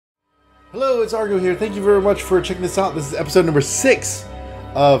Hello, it's Argo here. Thank you very much for checking this out. This is episode number 6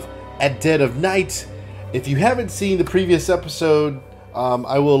 of At Dead of Night. If you haven't seen the previous episode,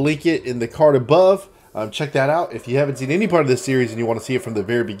 I will link it in the card above. Check that out. If you haven't seen any part of this series and you want to see it from the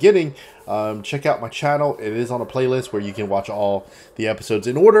very beginning, check out my channel. It is on a playlist where you can watch all the episodes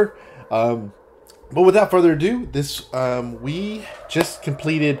in order. But without further ado, we just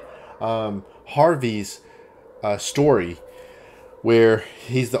completed Harvey's story, where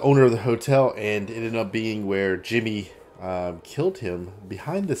he's the owner of the hotel, and it ended up being where Jimmy killed him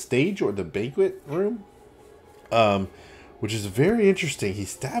behind the stage or the banquet room, which is very interesting. He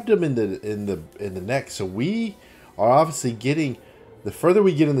stabbed him in the neck. So we are obviously getting, the further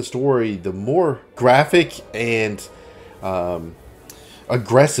we get in the story, the more graphic and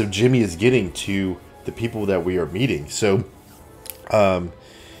aggressive Jimmy is getting to the people that we are meeting. So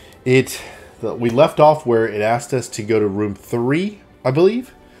we left off where it asked us to go to room 3, I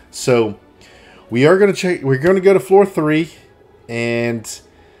believe. So we are going to check. We're going to go to floor 3 and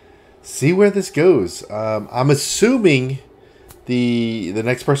see where this goes. I'm assuming the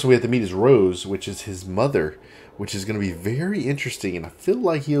next person we have to meet is Rose, which is his mother, which is going to be very interesting. And I feel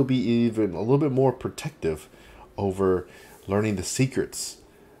like he'll be even a little bit more protective over learning the secrets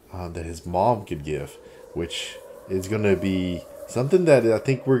that his mom could give, which is going to be something that I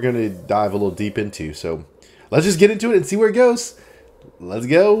think we're going to dive a little deep into. So let's just get into it and see where it goes. Let's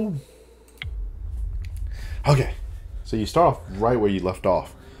go. Okay. So you start off right where you left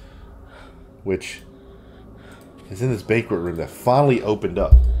off, which is in this banquet room that finally opened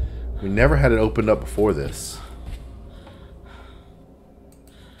up. We never had it opened up before this.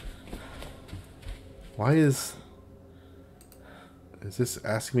 Why is this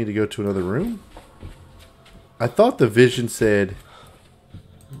asking me to go to another room? I thought the vision said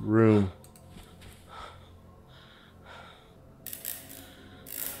room.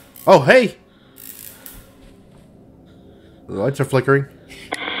 Oh, hey! The lights are flickering.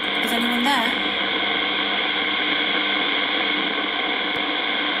 Is anyone there?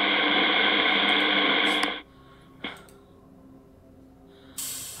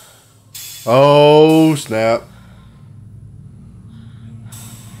 Oh, snap.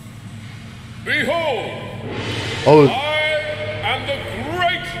 Behold! Oh. I am the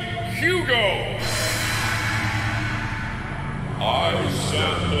great Hugo! I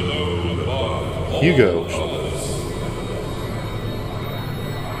stand alone above all Hugo. others.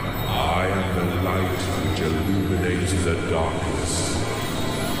 I am the light which illuminates the darkness.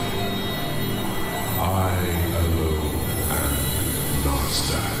 I alone am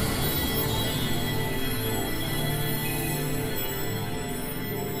master.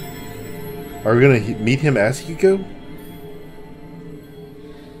 Are we going to meet him as Hugo?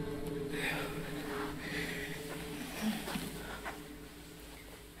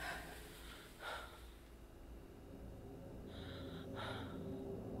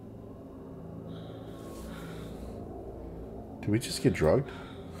 Did we just get drugged?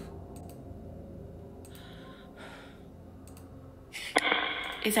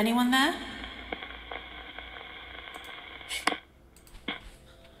 Is anyone there?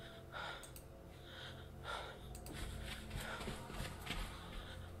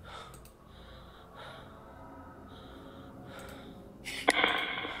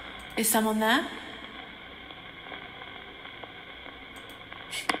 Is someone there?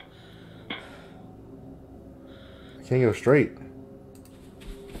 I can't go straight.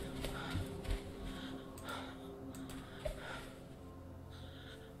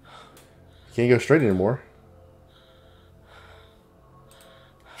 Can't go straight anymore.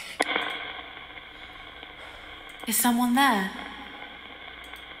 Is someone there?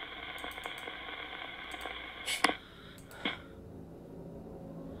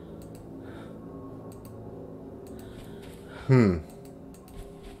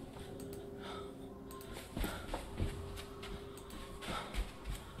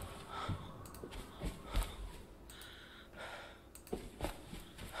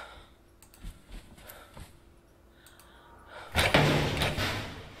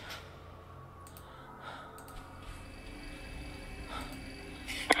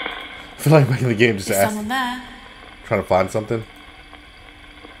 I feel like back in the game just Is ask, someone there? trying to find something.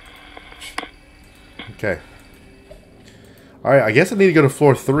 Okay. Alright, I guess I need to go to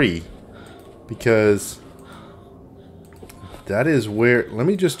floor 3. Because that is where... Let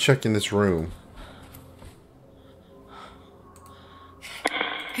me just check in this room.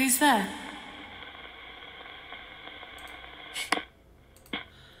 Who's there?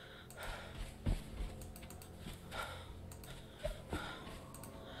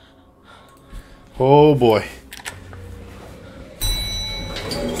 Oh boy.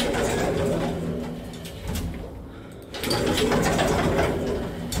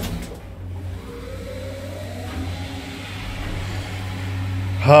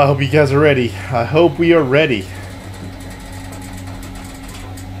 I hope you guys are ready. I hope we are ready.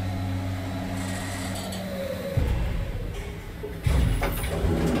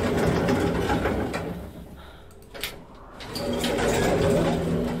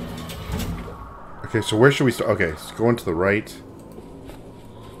 Okay, so where should we start? Okay, it's going to the right.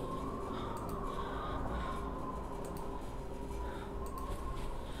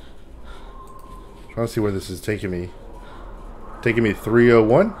 Trying to see where this is taking me. Taking me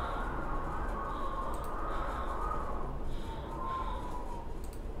 301.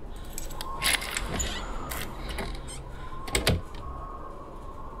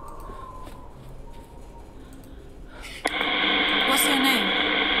 What's your name?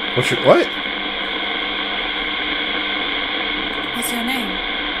 What's your what? What's your name?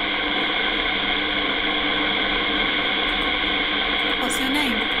 What's your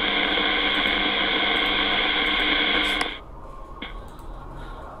name?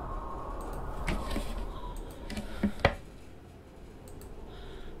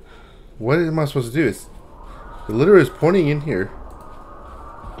 What am I supposed to do? The letter is pointing in here.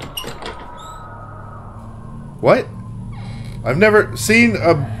 What? I've never seen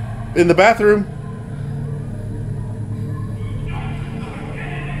in the bathroom.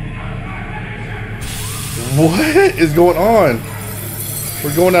 What is going on?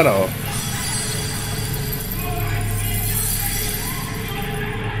 We're going out of.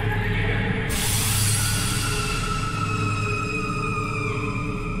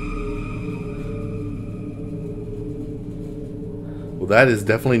 Well, that is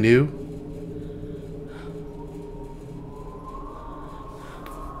definitely new.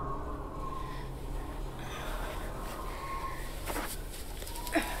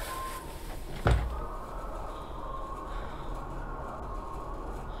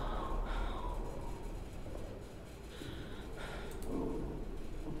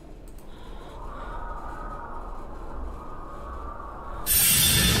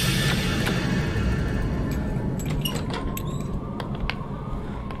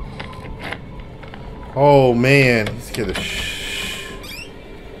 Oh man, he scared the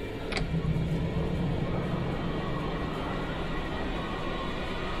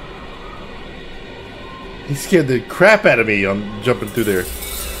He scared the crap out of me on jumping through there.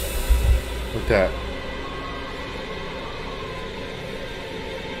 Like that.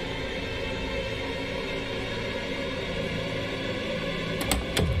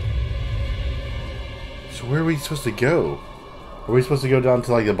 So where are we supposed to go? Are we supposed to go down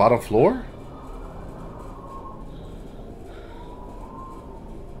to like the bottom floor?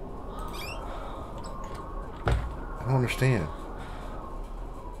 I don't understand.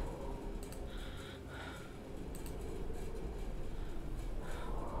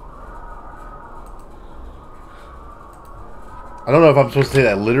 I don't know if I'm supposed to say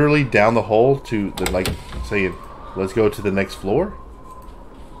that literally down the hole to the, like, saying, let's go to the next floor.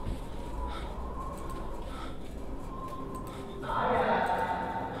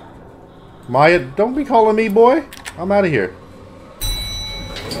 Maya, don't be calling me, boy. I'm out of here.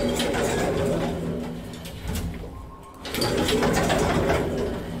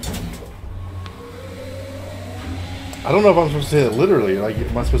 I don't know if I'm supposed to say that literally. Like,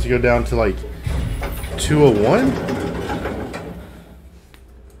 am I supposed to go down to, like, 201?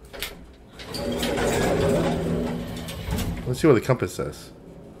 Let's see what the compass says.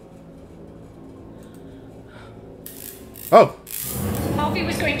 Oh! Harvey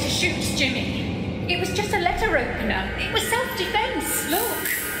was going to shoot Jimmy. It was just a letter opener. It was self-defense.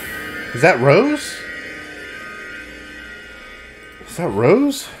 Look. Is that Rose? Is that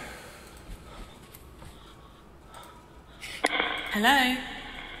Rose? Hello?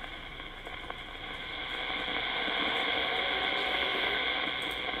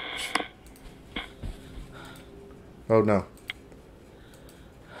 Oh no.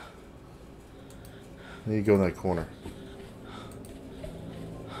 I need to go in that corner.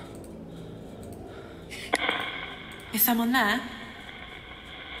 Is someone there?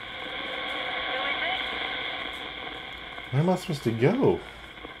 Where am I supposed to go?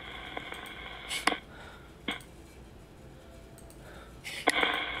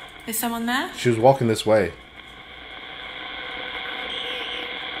 Is someone there? She was walking this way.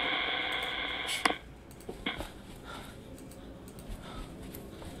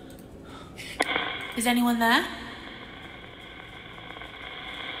 Is anyone there?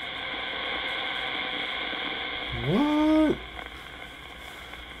 What?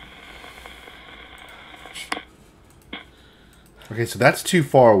 Okay, so that's too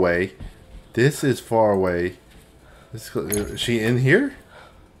far away. This is far away. Is she in here?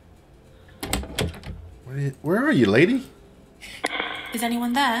 Where are you, lady? Is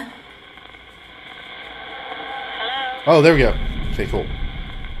anyone there? Hello? Oh, there we go. Okay, cool.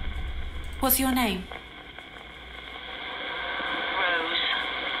 What's your name? Rose.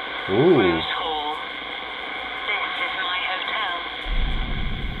 Ooh. Rose Hall. This is my hotel.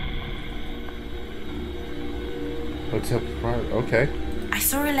 Hotel proprietor. Okay. I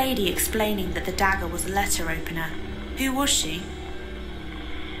saw a lady explaining that the dagger was a letter opener. Who was she?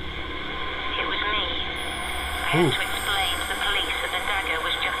 It was me. I had to explain to the police that the dagger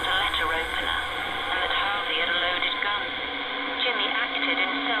was just a letter opener and that Harvey had a loaded gun. Jimmy acted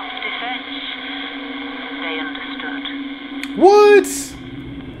in self-defense. They understood. What?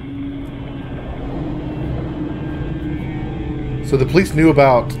 So the police knew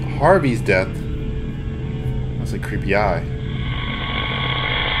about Harvey's death. That's a creepy eye.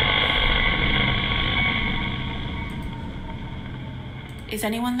 Is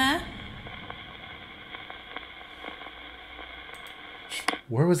anyone there?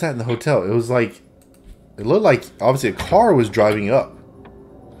 Where was that in the hotel? It was like... It looked like, obviously, a car was driving up.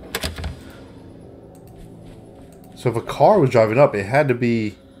 So if a car was driving up, it had to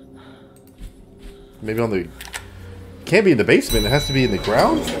be... Maybe on the... It can't be in the basement. It has to be in the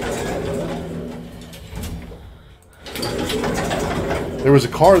ground. There was a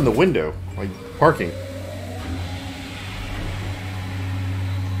car in the window, like, parking.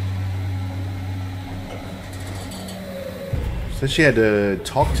 Said she had to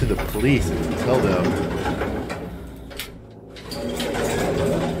talk to the police and tell them.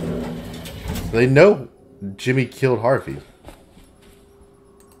 They know Jimmy killed Harvey.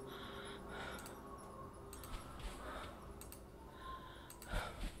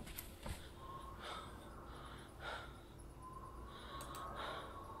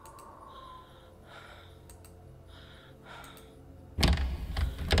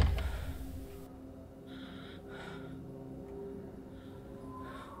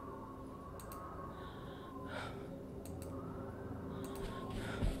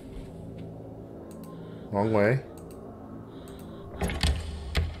 Wrong way.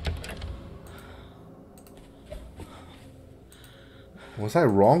 Was I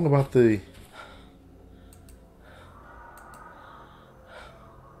wrong about the...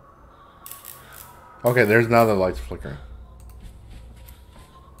 Okay, there's now the lights flickering.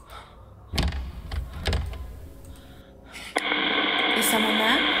 Is someone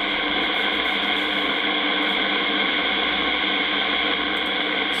there?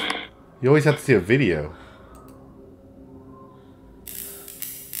 You always have to see a video.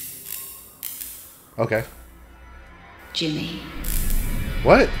 Okay. Jimmy.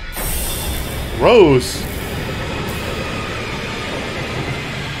 What? Rose.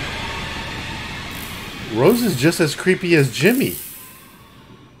 Rose is just as creepy as Jimmy.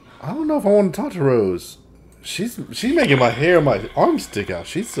 I don't know if I want to talk to Rose. She's making my hair and my arms stick out.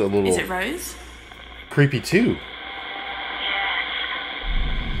 She's a little Is it Rose? creepy too.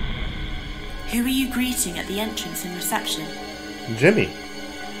 Who were you greeting at the entrance and reception? Jimmy.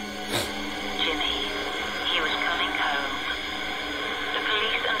 Jimmy. He was coming home. The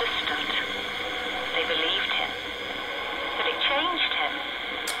police understood. They believed him. But it changed him.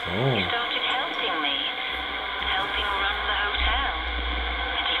 He Oh. started helping me. Helping run the hotel.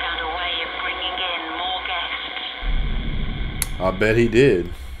 And he found a way of bringing in more guests. I bet he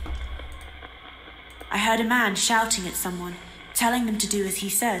did. I heard a man shouting at someone, telling them to do as he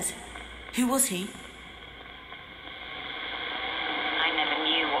says. Who was he? I never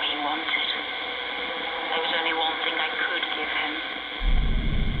knew what he wanted. There was only one thing I could give him.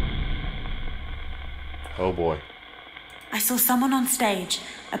 Oh boy. I saw someone on stage,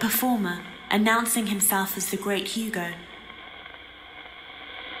 a performer, announcing himself as the Great Hugo.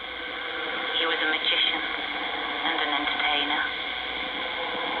 He was a magician and an entertainer.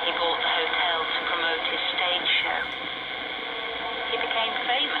 He bought the hotel to promote his stage show. He became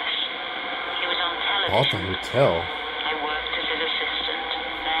famous. He was on Bought the television. hotel. I worked as his assistant.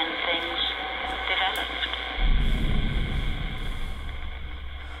 Then things developed.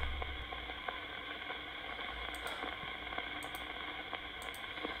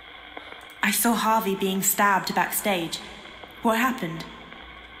 I saw Harvey being stabbed backstage. What happened?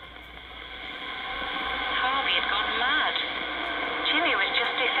 Harvey had gone mad. Jimmy was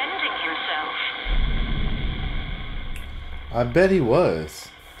just defending himself. I bet he was.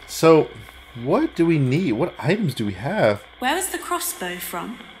 So, what do we need? What items do we have? Where was the crossbow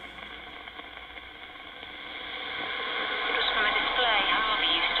from? It was from a display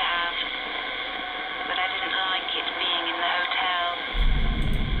Harvey used to have. But I didn't like it being in the hotel.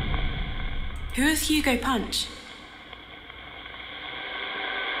 Who is Hugo Punch?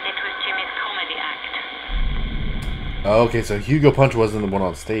 Oh, okay, so Hugo Punch wasn't the one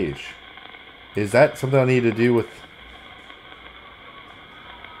on stage. Is that something I need to do with...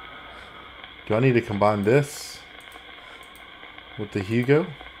 Do I need to combine this with the Hugo?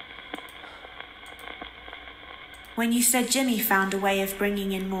 When you said Jimmy found a way of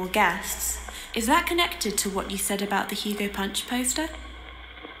bringing in more guests, is that connected to what you said about the Hugo Punch poster?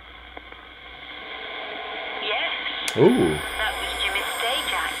 Yes. Ooh. That was Jimmy's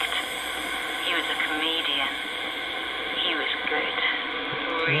stage act. He was a comedian. He was good.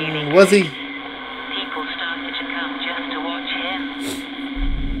 Really good. Was he? People started to come just to watch him.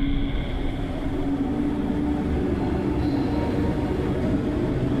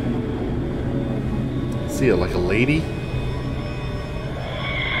 See it like a lady?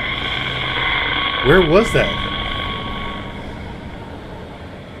 Where was that?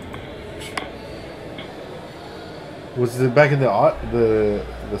 Was it back in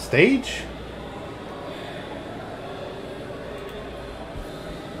the stage?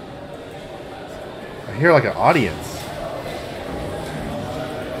 I hear like an audience.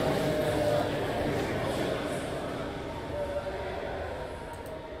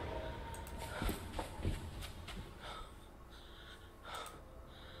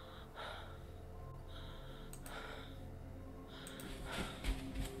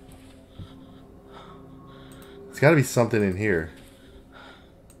 There's got to be something in here.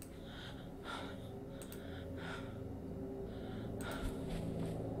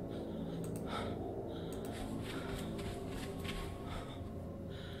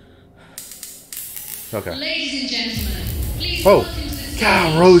 Okay. Ladies and gentlemen, please Oh, welcome to the stage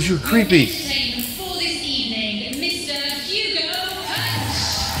God, Rose, you're your creepy. entertainment for this evening, Mr. Hugo Punch.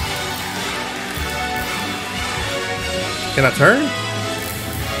 Can I turn?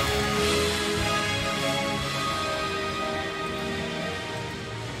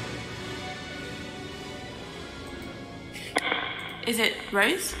 Is it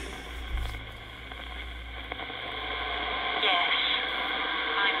Rose? Yes.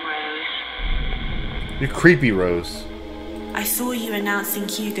 I'm Rose. You're creepy, Rose. I saw you announcing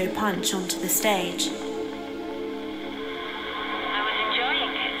Hugo Punch onto the stage. I was enjoying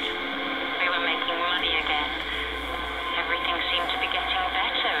it. We were making money again. Everything seemed to be getting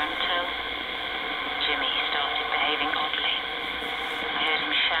better until Jimmy started behaving oddly. I heard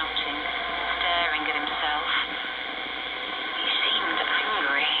him shouting, staring at himself. He seemed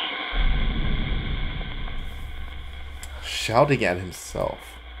angry. Shouting at himself.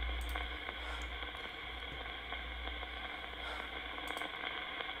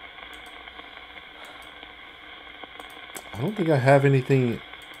 I don't think I have anything.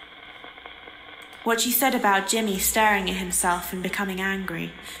 What you said about Jimmy staring at himself and becoming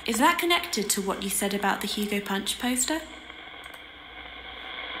angry, is that connected to what you said about the Hugo Punch poster?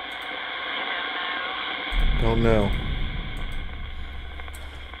 Don't know.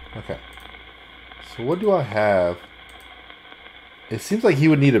 Okay. So what do I have? It seems like he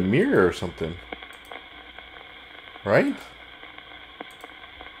would need a mirror or something. Right?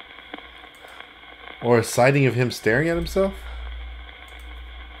 Or a sighting of him staring at himself?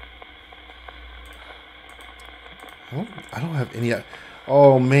 I don't have any.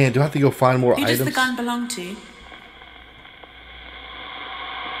 Oh man, do I have to go find more Who items? does the gun belong to?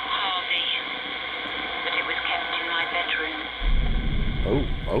 Harvey. But it was kept in my bedroom.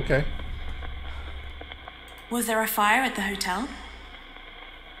 Oh, okay. Was there a fire at the hotel?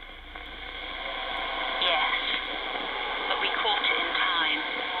 Yes. But we caught it in time.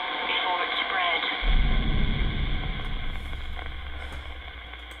 Before it spread.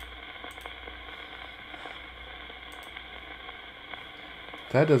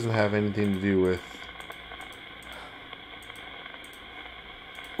 That doesn't have anything to do with.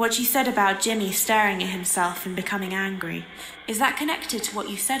 What you said about Jimmy staring at himself and becoming angry, is that connected to what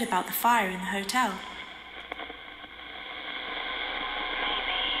you said about the fire in the hotel?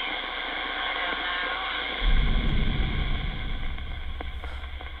 Maybe.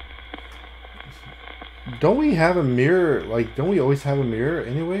 I don't know. Don't we have a mirror? Like, don't we always have a mirror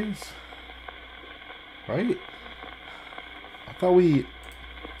anyways? Right? I thought we...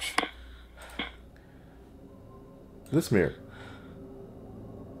 This mirror.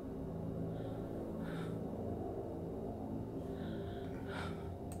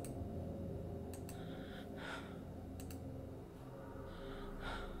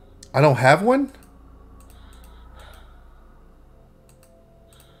 I don't have one?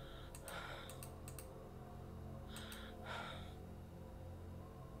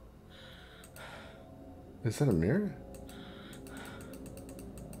 Is that a mirror?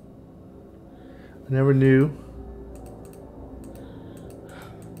 I never knew.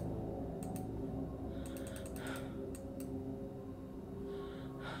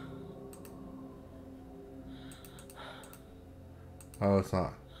 Oh, it's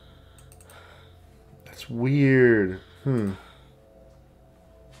not. That's weird. Where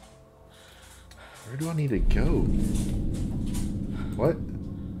do I need to go? What?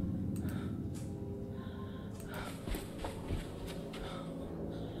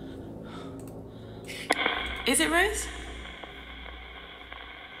 Is it Rose?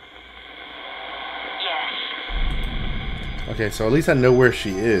 Yes. Okay, so at least I know where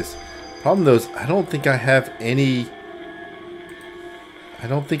she is. Problem though is I don't think I have any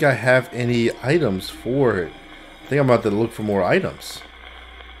items for it. I think I'm about to look for more items.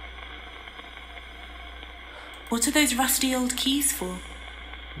 What are those rusty old keys for?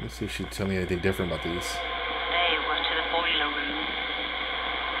 Let me see if she'd tell me anything different about these. They were to the boiler room.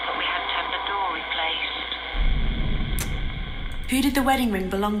 But we had to have the door replaced. Who did the wedding ring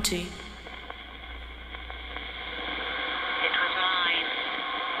belong to? It was mine.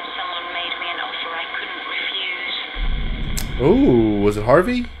 Someone made me an offer I couldn't refuse. Oh, was it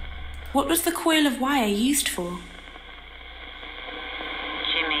Harvey? What was the coil of wire used for?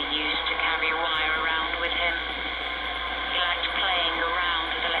 Jimmy used to carry wire around with him. He liked playing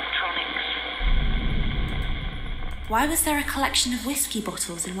around with electronics. Why was there a collection of whiskey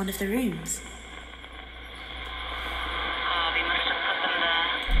bottles in one of the rooms? Harvey must have put them there.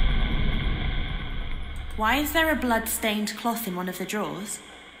 Why is there a blood-stained cloth in one of the drawers?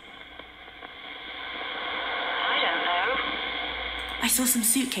 I don't know. I saw some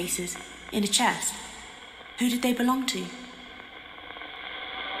suitcases in a chest. Who did they belong to? They were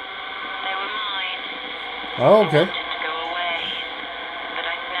mine. Oh, okay. I wanted to go away, but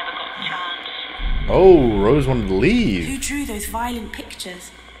I never got a chance. Oh, Rose wanted to leave. Who drew those violent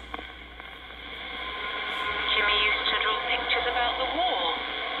pictures? Jimmy used to draw pictures about the war.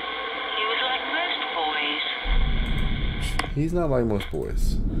 He was like most boys. He's not like most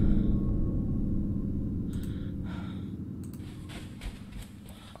boys.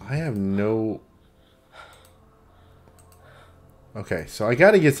 I have no... Okay, so I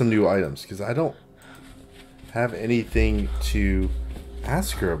gotta get some new items because I don't have anything to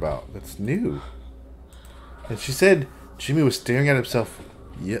ask her about that's new. And she said Jimmy was staring at himself,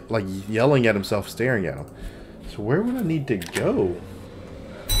 like yelling at himself, staring at him. So where would I need to go?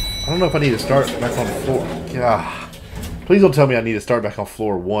 I don't know if I need to start back on the floor. God. Please don't tell me I need to start back on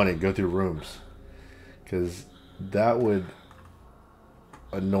floor 1 and go through rooms. Because that would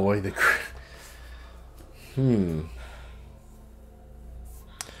annoy the...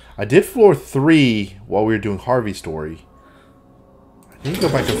 I did floor 3 while we were doing Harvey's story. I need to go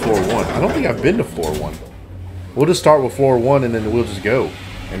back to floor 1. I don't think I've been to floor 1. We'll just start with floor 1 and then we'll just go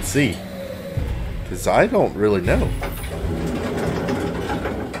and see. Because I don't really know.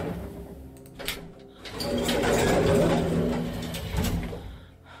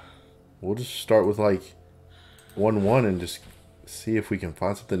 We'll just start with like 1-1 and just see if we can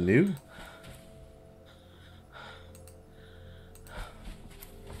find something new.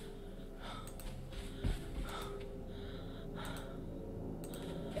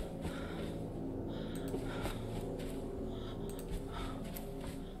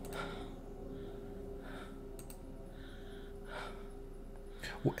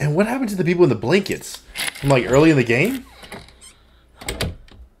 And what happened to the people in the blankets? From like early in the game?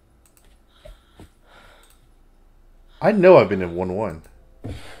 I know I've been in 1-1.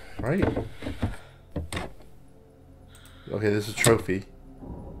 Right? Okay, this is a trophy.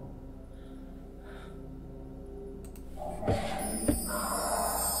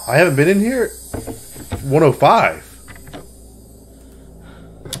 I haven't been in here? 105.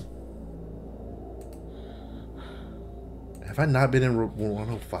 Have I not been in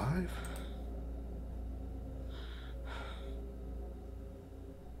 105?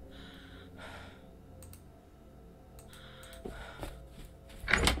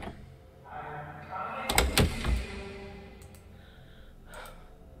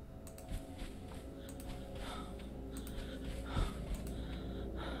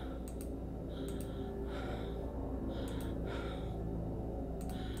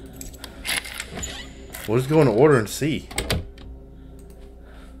 We'll just go in order and see.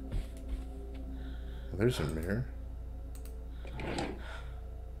 There's a mirror.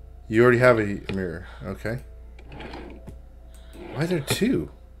 You already have a mirror. Okay. Why are there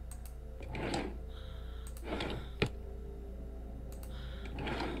two?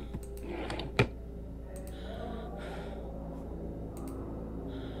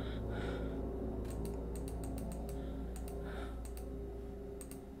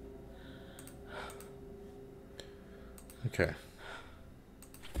 Okay.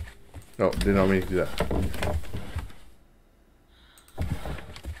 Oh, did not mean to do that.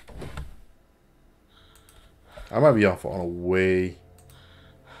 I might be off on a way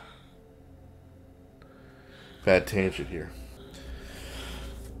bad tangent here.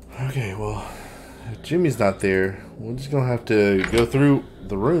 Okay, well, if Jimmy's not there, we're just gonna have to go through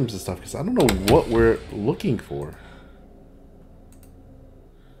the rooms and stuff because I don't know what we're looking for.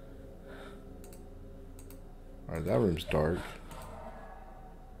 Alright, that room's dark.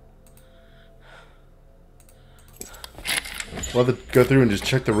 We'll have to go through and just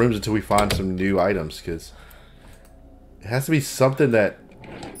check the rooms until we find some new items because it has to be something that...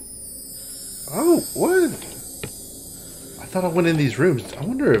 Oh, what? I thought I went in these rooms. I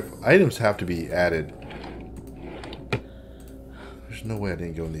wonder if items have to be added. There's no way I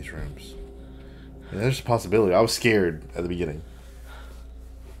didn't go in these rooms. Yeah, there's a possibility. I was scared at the beginning.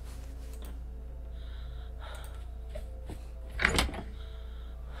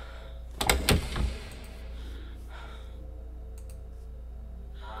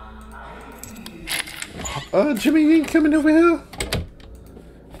 Jimmy, you ain't coming over here?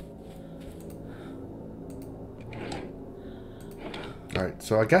 Alright,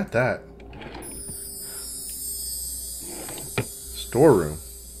 so I got that. Storeroom.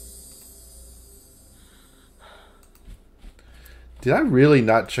 Did I really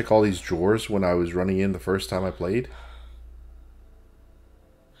not check all these drawers when I was running in the first time I played?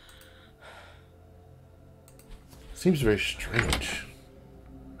 Seems very strange.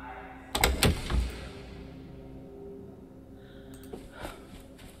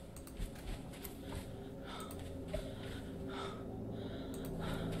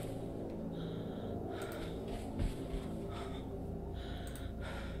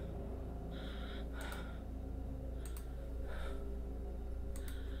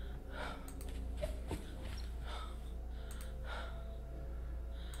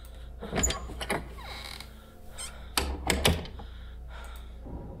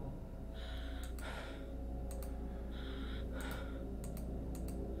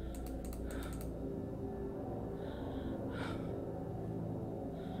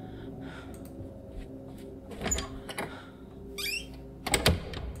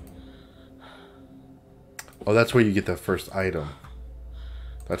 Oh, that's where you get the first item.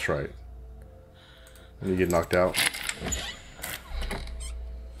 That's right. When you get knocked out.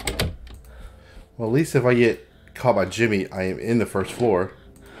 Well, at least if I get caught by Jimmy, I am in the first floor.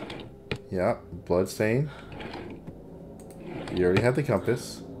 Yeah, blood stain. You already had the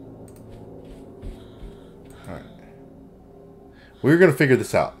compass. Alright. We're going to figure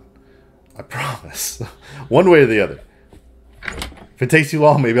this out. I promise. One way or the other. If it takes too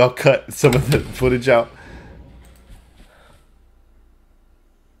long, maybe I'll cut some of the footage out.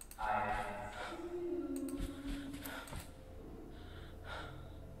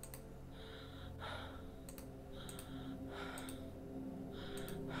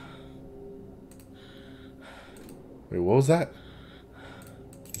 Wait, what was that?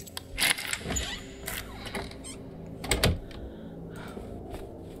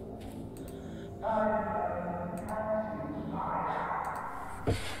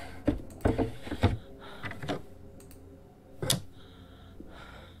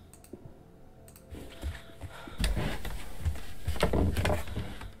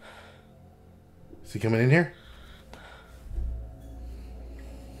 Is he coming in here?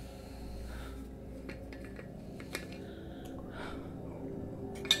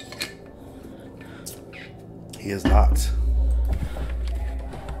 He is not.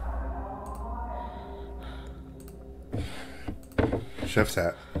 Chef's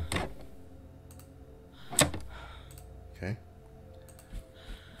hat. Okay.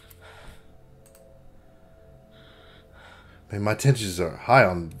 Man, my tensions are high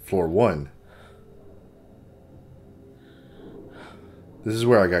on floor 1. This is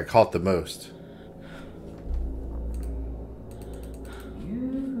where I got caught the most.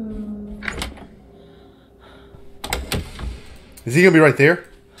 Is he gonna be right there?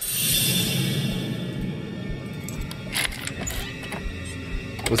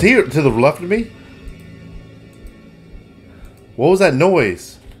 Was he to the left of me? What was that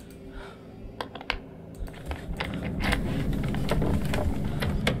noise?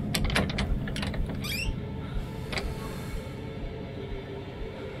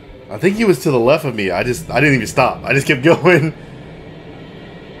 I think he was to the left of me. I didn't even stop. I just kept going.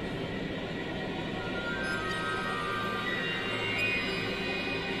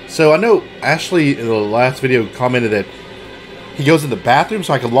 So I know Ashley in the last video commented that he goes in the bathroom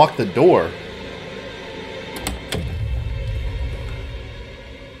so I can lock the door.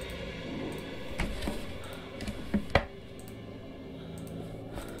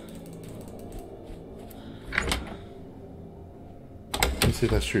 Let's see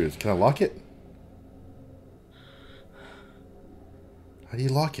if that's true. Can I lock it? How do you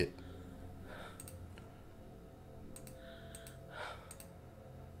lock it?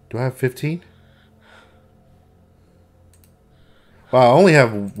 Do I have 15? Wow, I only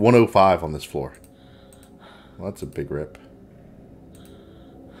have 105 on this floor. Well, that's a big rip.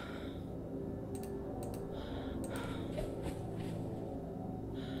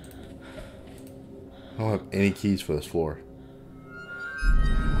 I don't have any keys for this floor.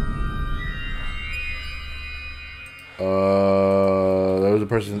 There was a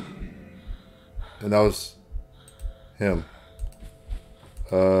person, and that was him.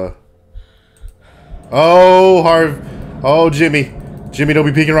 Oh, Harv. Oh, Jimmy. Jimmy, don't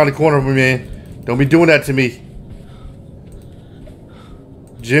be peeking around the corner of me, man. Don't be doing that to me.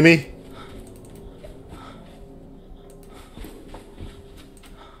 Jimmy.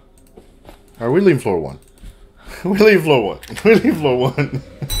 Alright, we leaving floor 1. We leave floor 1. We leave floor 1.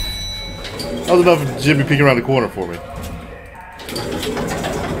 That was enough of Jimmy peeking around the corner for me.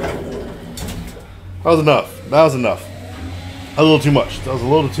 That was enough. That was enough. A little too much. That was a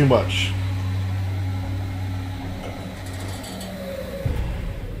little too much.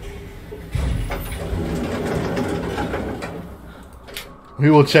 We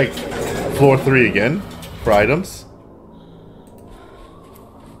will check floor 3 again for items.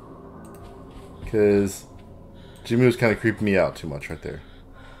 Because Jimmy was kind of creeping me out too much right there.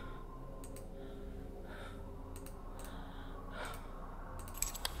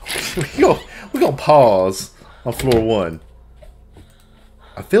 We're gonna pause on floor 1.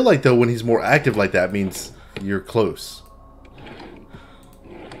 I feel like though when he's more active like that means you're close.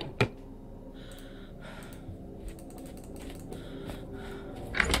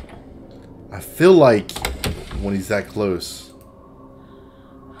 I feel like when he's that close,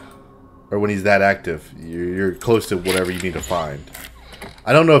 or when he's that active, you're close to whatever you need to find.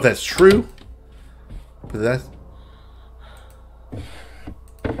 I don't know if that's true, but that's...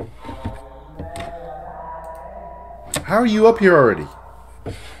 How are you up here already?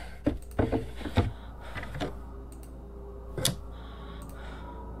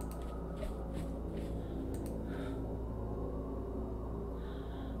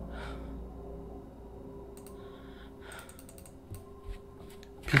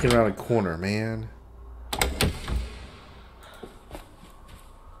 Peeking around a corner, man.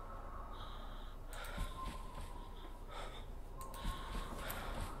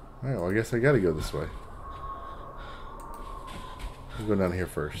 Alright, well, I guess I gotta go this way. We'll go down here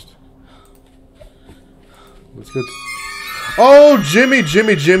first. Let's go. Oh, Jimmy,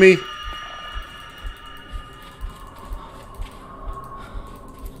 Jimmy, Jimmy.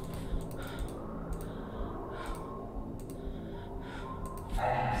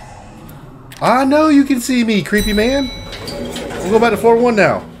 I know you can see me, creepy man. We'll go back to floor 1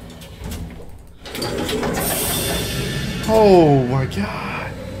 now. Oh my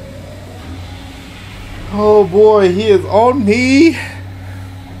god. Oh boy, he is on me.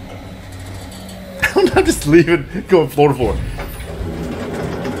 I'm not just leaving, going floor to floor.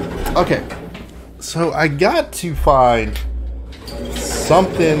 Okay. So I got to find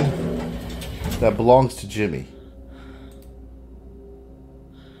something that belongs to Jimmy.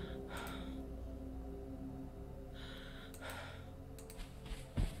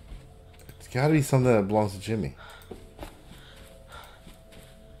 It's got to be something that belongs to Jimmy.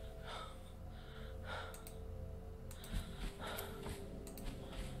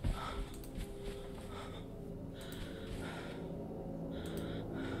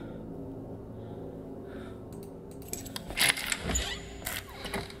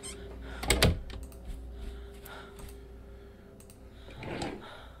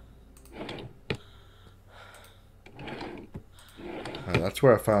 That's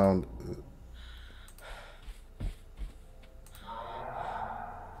where I found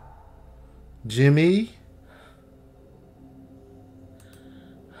Jimmy.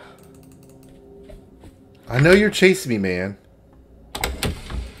 I know you're chasing me, man.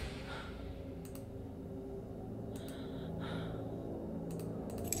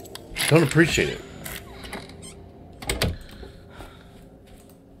 Don't appreciate it.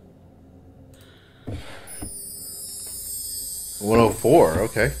 $104,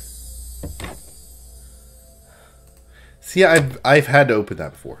 okay. See, I've had to open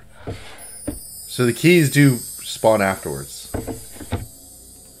that before. So the keys do spawn afterwards.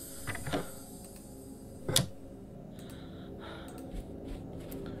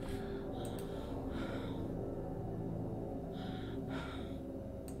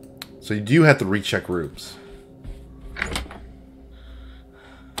 So you do have to recheck rooms.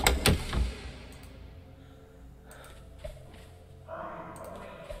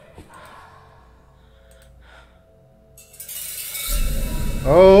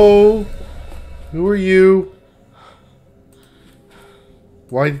 Oh, who are you?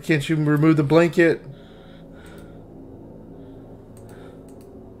 Why can't you remove the blanket?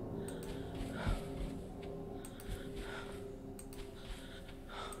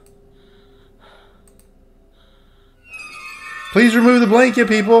 Please remove the blanket,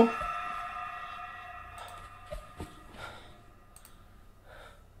 people.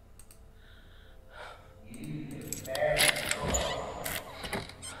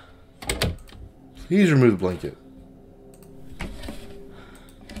 Please remove the blanket.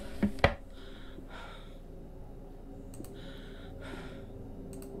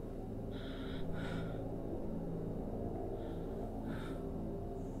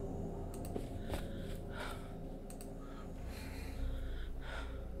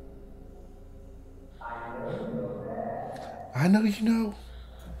 I know you know.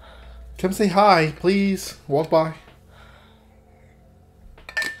 Come say hi, please. Walk by.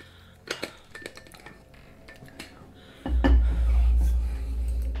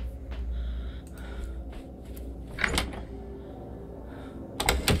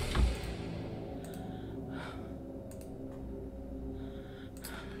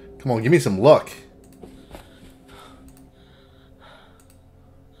 Come on, give me some luck.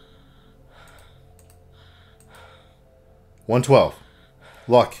 $112.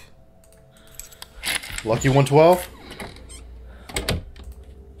 Luck. Lucky 112.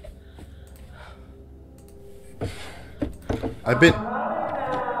 I've been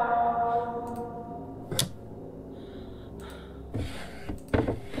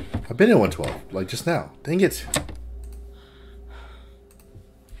at 112, like just now. Dang it.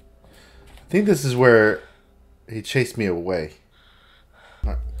 I think this is where he chased me away.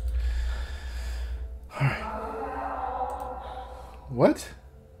 All right. What?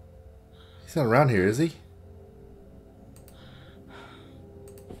 He's not around here, is he?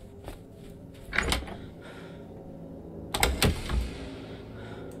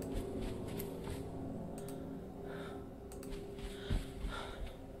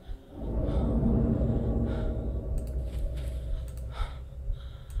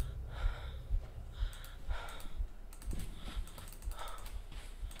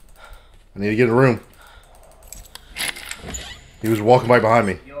 I need to get in a room. He was walking right behind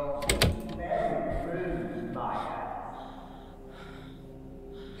me.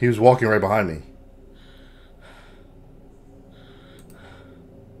 He was walking right behind me.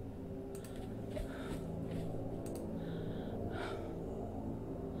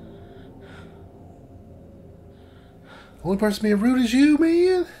 The only person being rude is you,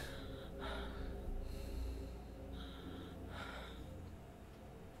 man.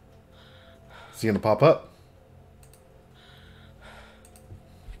 Is he gonna pop up?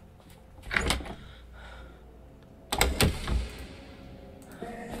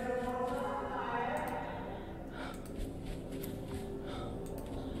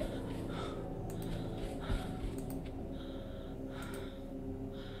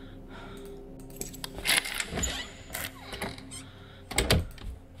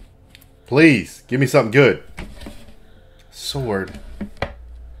 Please, give me something good. Sword.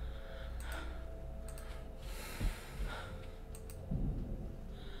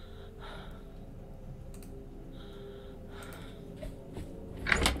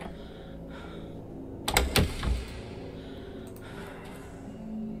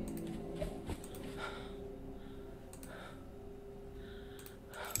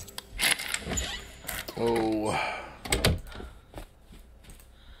 Oh.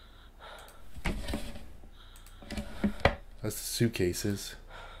 That's the suitcases.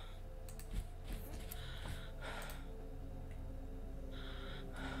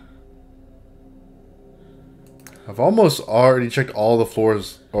 I've almost already checked all the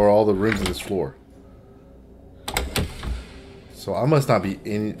floors or all the rooms in this floor. So I must not be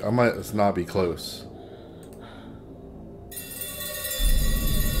in. I must not be close.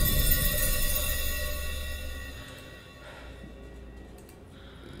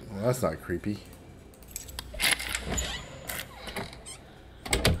 Well, that's not creepy.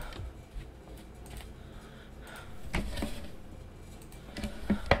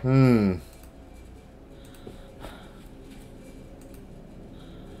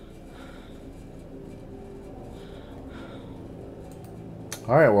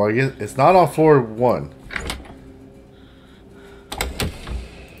 Alright, well, I guess it's not on floor 1.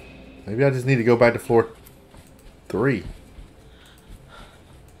 Maybe I just need to go back to floor 3.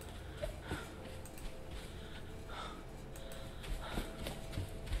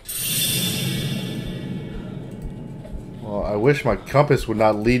 Well, I wish my compass would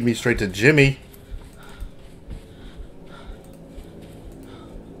not lead me straight to Jimmy.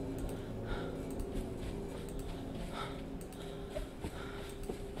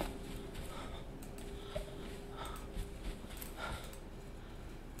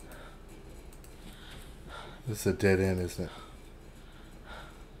 This is a dead end, isn't it?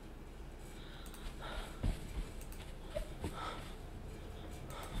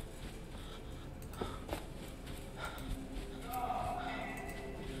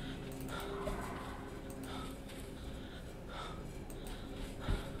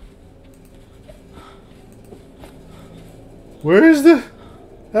 Where is the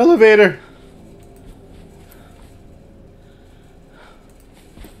elevator?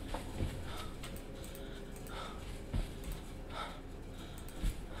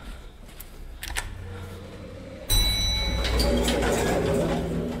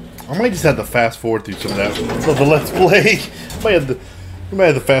 I might just have to fast forward through some of that. So the Let's Play. We might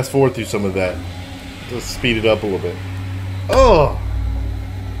have to fast forward through some of that. Just speed it up a little bit. Oh!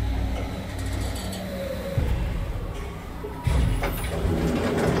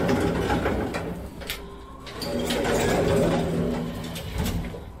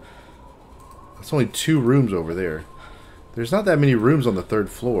 There's only 2 rooms over there. There's not that many rooms on the 3rd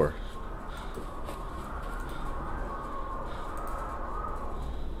floor.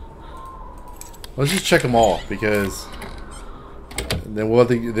 Let's just check them all, because then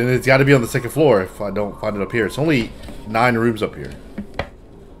then it's got to be on the 2nd floor if I don't find it up here. It's only 9 rooms up here.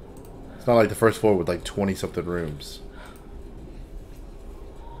 It's not like the 1st floor with like 20 something rooms.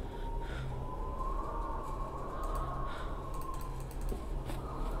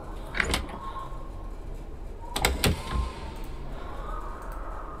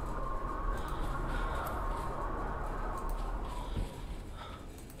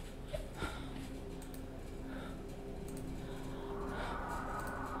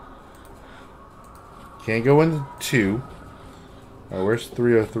 Can't go into 2. Alright, where's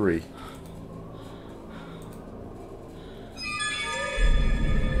 303?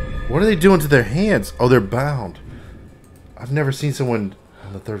 What are they doing to their hands? Oh, they're bound. I've never seen someone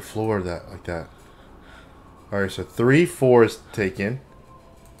on the 3rd floor like that. Alright, so 3, 4 is taken.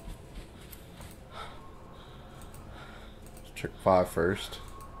 Let's check 5 first.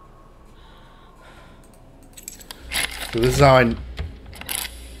 So this is how I...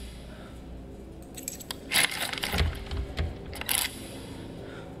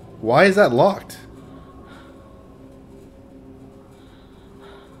 Why is that locked?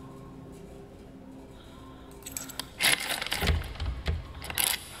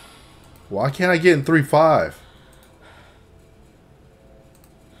 Why can't I get in 3-5?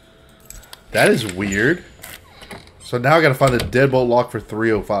 That is weird. So now I gotta find the deadbolt lock for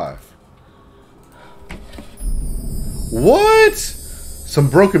 305. What? Some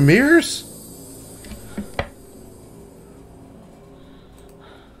broken mirrors?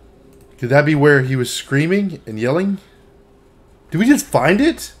 Could that be where he was screaming and yelling? Did we just find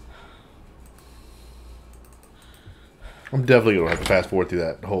it? I'm definitely going to have to fast forward through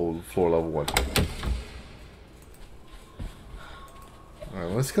that whole floor level 1.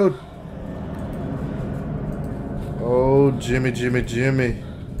 Alright, let's go. Oh, Jimmy, Jimmy, Jimmy.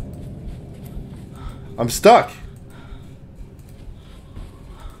 I'm stuck.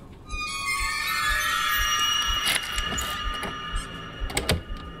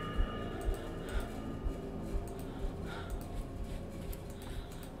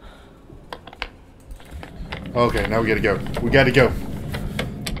 Okay, now we gotta go. We gotta go.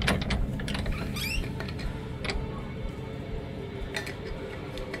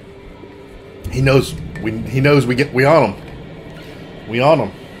 He knows we on him. We on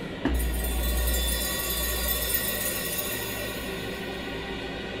him.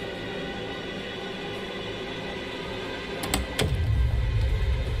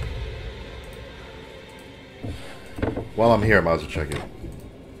 While I'm here, I might as well check it.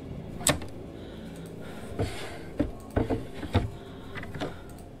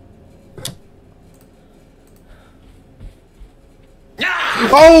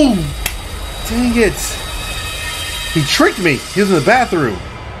 Oh! Dang it! He tricked me! He was in the bathroom!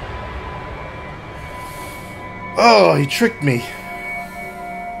 Oh, he tricked me!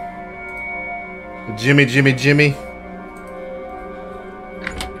 Jimmy, Jimmy, Jimmy.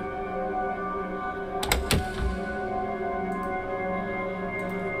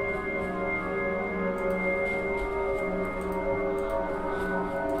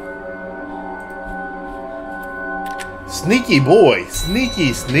 Sneaky boy.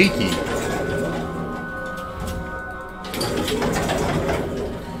 Sneaky, sneaky.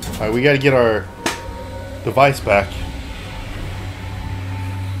 Alright, we gotta get our device back.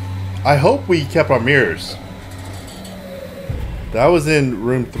 I hope we kept our mirrors. That was in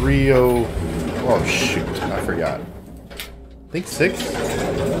room 30... Oh, shoot. I forgot. I think 6?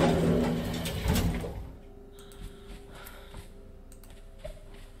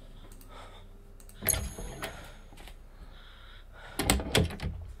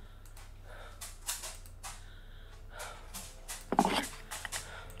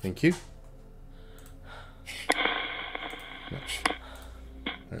 Thank you.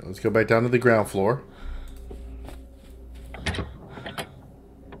 Alright, let's go back down to the ground floor.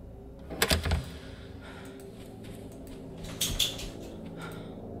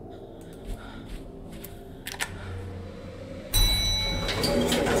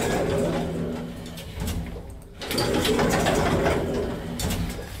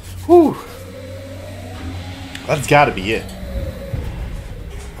 Whew. That's gotta be it.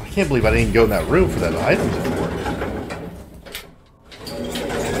 I can't believe I didn't go in that room for that item before.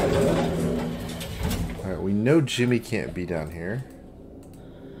 Alright, we know Jimmy can't be down here.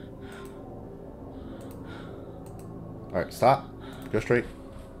 Alright, stop. Go straight.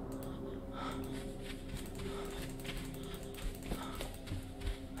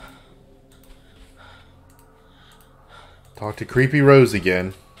 Talk to Creepy Rose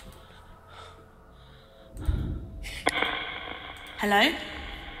again. Hello?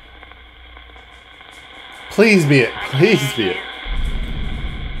 Please be it. Please be it.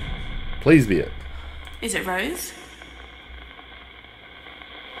 Please be it. Is it Rose?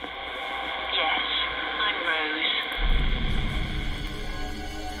 Yes, I'm Rose.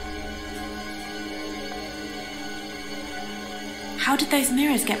 How did those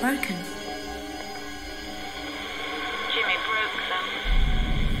mirrors get broken? Jimmy broke them.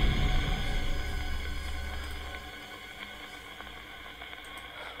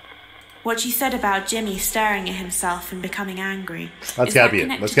 What you said about Jimmy staring at himself and becoming angry. That's is gotta that be it.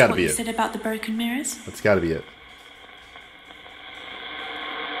 connected That's gotta to what be you it. said about the broken mirrors? That's gotta be it.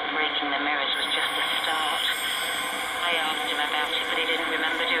 Breaking the mirrors was just the start. I asked him about it, but he didn't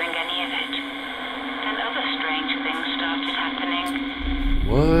remember doing any of it. Then other strange things started happening.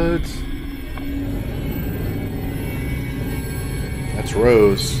 What? That's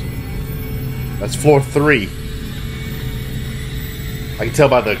Rose. That's floor 3. I can tell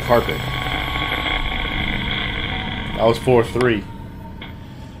by the carpet. That was floor 3.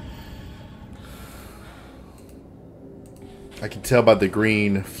 I can tell by the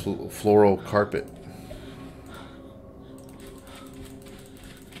green floral carpet.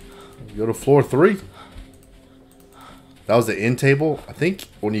 Go to floor 3. That was the end table. I think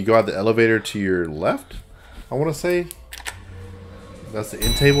when you go out the elevator to your left, I want to say. That's the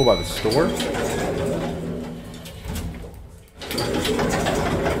end table by the store.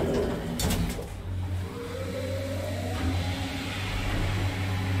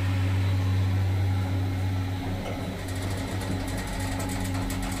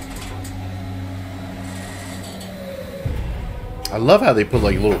 I love how they put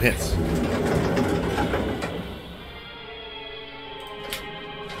like little hints.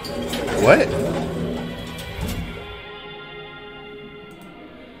 What?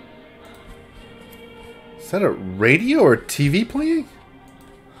 Is that a radio or TV playing?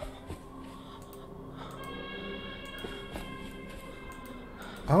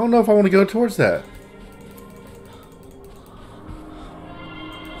 I don't know if I want to go towards that.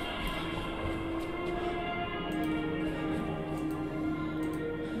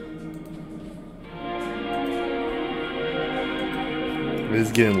 It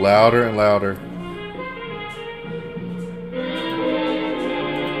is getting louder and louder.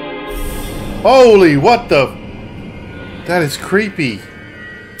 Holy, what the? That is creepy.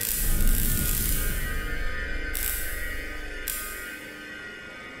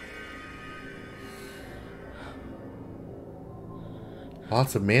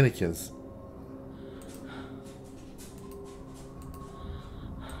 Lots of mannequins.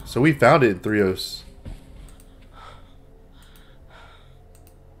 So we found it in 3-0.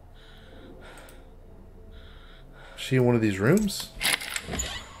 She in one of these rooms?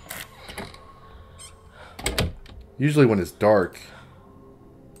 Usually when it's dark.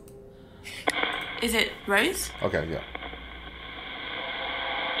 Is it Rose? Okay, yeah.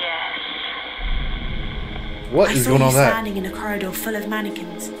 Yes. What I is saw going you on there? standing in a corridor full of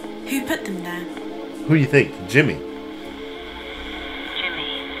mannequins. Who put them there? Who do you think? Jimmy. Jimmy.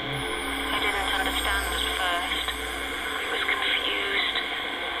 I didn't understand at first. I was confused.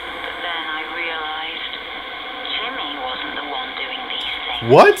 But then I realized Jimmy wasn't the one doing these things.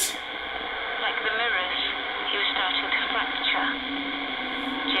 What? Like the mirrors, he was starting to fracture.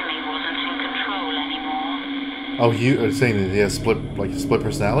 Jimmy wasn't in control anymore. Oh, you are saying that he has split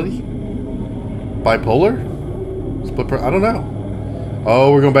personality? Bipolar? I don't know.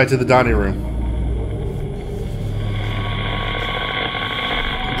 Oh, we're going back to the dining room.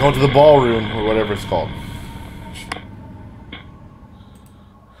 Going to the ballroom or whatever it's called.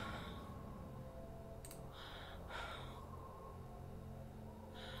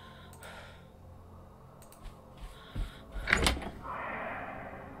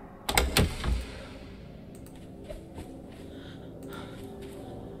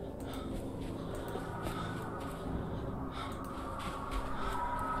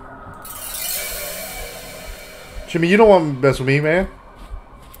 Jimmy, you don't want to mess with me, man.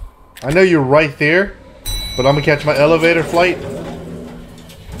 I know you're right there, but I'm gonna catch my elevator flight.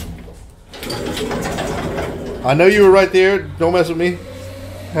 I know you were right there. Don't mess with me.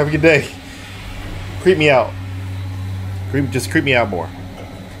 Have a good day. Creep me out. Just creep me out more.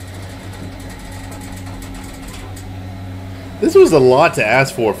 This was a lot to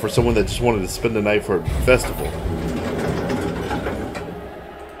ask for someone that just wanted to spend the night for a festival.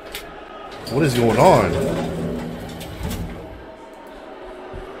 What is going on?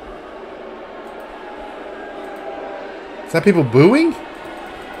 Is that people booing? Do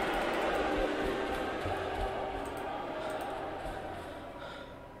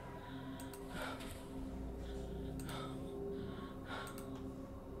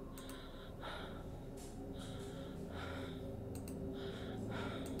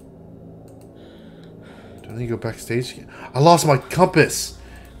I need to go backstage again? I lost my compass.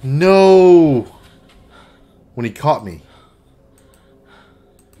 No. When he caught me.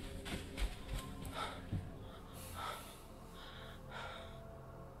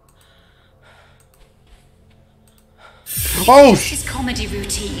 Oh! It's his comedy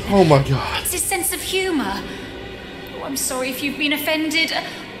routine. Oh my god. It's his sense of humor. Oh, I'm sorry if you've been offended.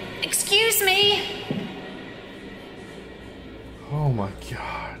 Excuse me. Oh my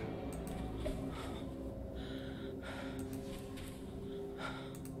god.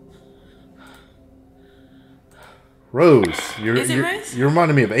 Rose, Is it Rose? You're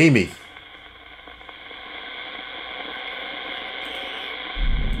reminding me of Amy.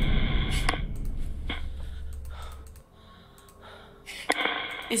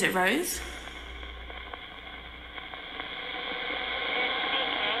 Is it Rose?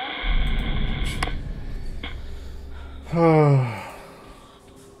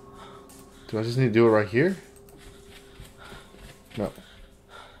 Do I just need to do it right here? No.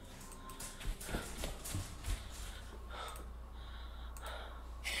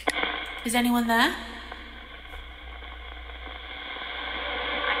 Is anyone there? I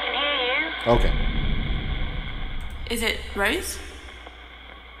can hear you. Okay. Is it Rose?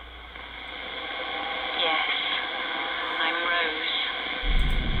 Yes, I'm Rose.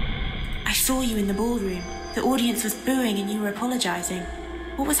 I saw you in the ballroom. The audience was booing and you were apologizing.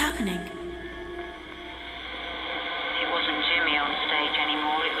 What was happening? It wasn't Jimmy on stage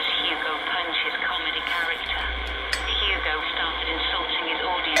anymore, it was Hugo Punch, his comedy character. Hugo started insulting his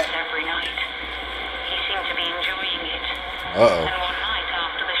audience every night. He seemed to be enjoying it. Uh-oh. And one night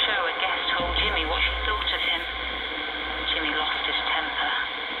after the show, a guest told Jimmy what she thought of him. Jimmy lost his temper.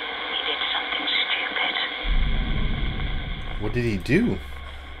 He did something stupid. What did he do?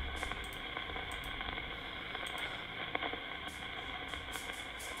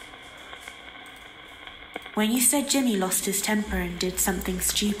 When you said Jimmy lost his temper and did something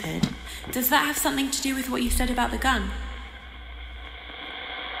stupid, does that have something to do with what you said about the gun?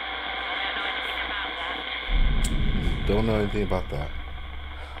 Don't know anything about that.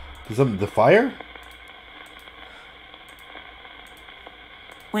 The fire?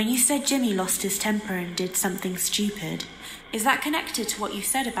 When you said Jimmy lost his temper and did something stupid, is that connected to what you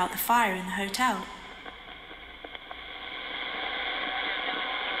said about the fire in the hotel?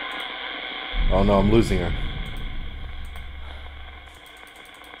 Oh no, I'm losing her.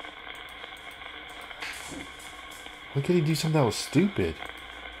 Why could he do something that was stupid?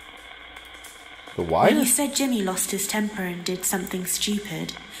 The wire? When you said Jimmy lost his temper and did something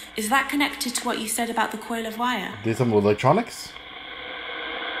stupid, is that connected to what you said about the coil of wire? Did something with electronics?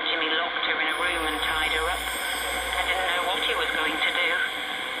 Jimmy locked her in a room and tied her up. I didn't know what he was going to do.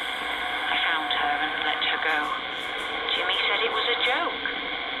 I found her and let her go. Jimmy said it was a joke.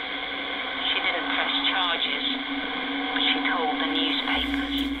 She didn't press charges, but she told the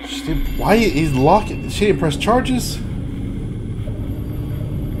newspapers. Why he's locking? She didn't press charges?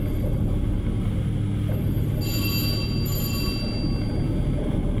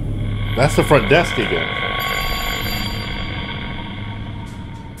 That's the front desk again.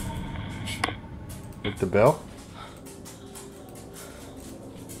 Hit the bell.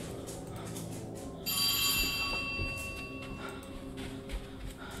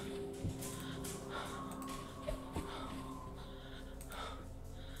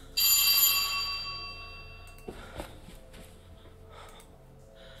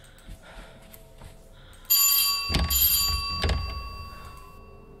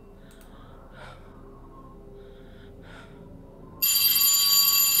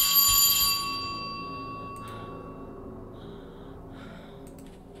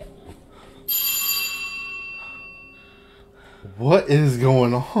 What is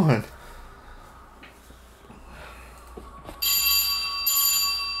going on?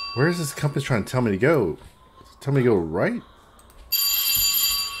 Where is this compass trying to tell me to go? Tell me to go right?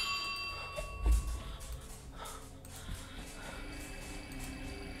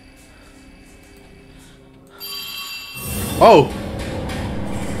 Oh!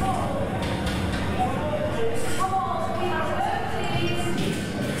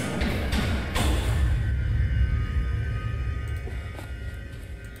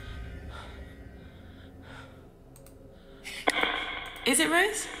 Is it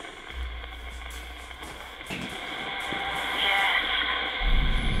Rose?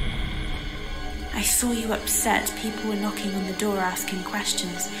 I saw you upset. People were knocking on the door asking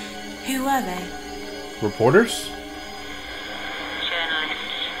questions. Who were they? Reporters?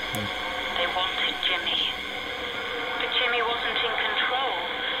 Journalists. They wanted Jimmy. But Jimmy wasn't in control.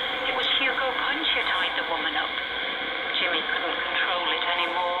 It was Hugo Punch who tied the woman up. Jimmy couldn't control it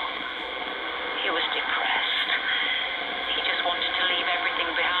anymore. He was depressed. He just wanted to leave everything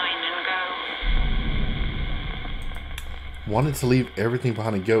behind and go. Wanted to leave everything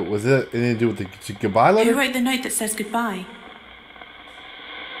behind and go. Was it anything to do with the goodbye letter? Who wrote the note that says goodbye?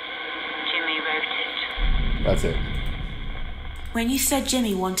 Jimmy wrote it. That's it. When you said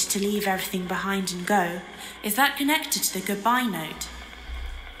Jimmy wanted to leave everything behind and go, is that connected to the goodbye note?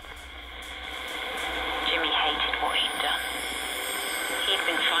 Jimmy hated what he'd done. He'd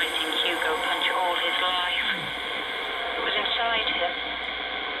been fighting Hugo Punch all his life. It was inside him,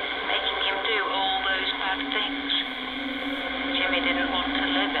 making him do all those bad things. Jimmy didn't want to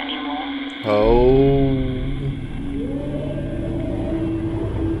live anymore. Oh.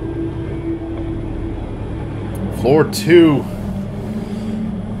 Floor 2.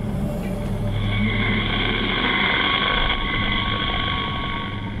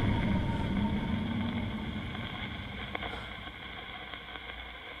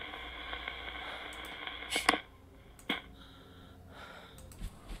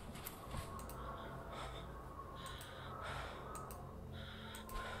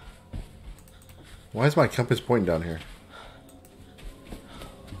 Why is my compass pointing down here?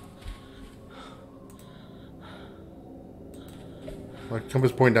 My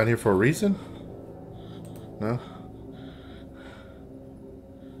compass pointing down here for a reason? No?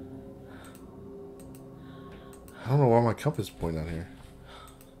 I don't know why my compass is pointing down here.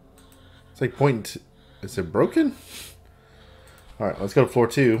 It's like pointing to... Is it broken? Alright, let's go to floor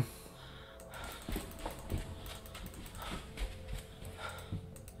 2.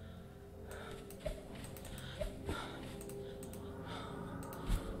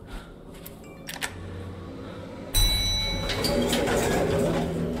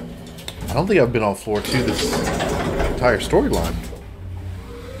 I don't think I've been on floor 2 this entire storyline.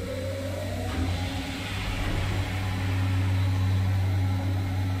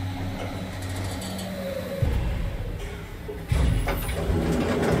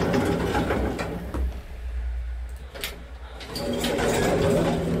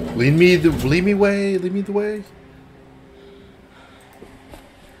 Lead me the way.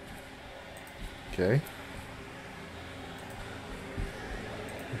 Okay.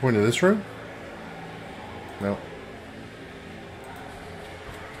 Point to this room? No.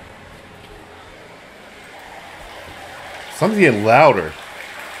 Something's getting louder.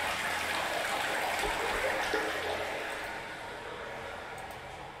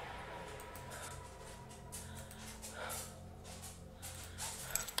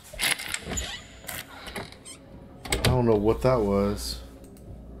 I don't know what that was.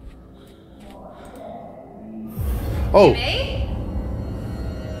 Oh! Jimmy?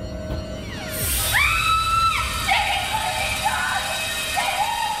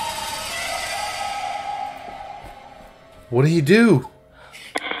 What did he do?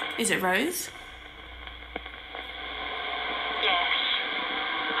 Is it Rose? Yes,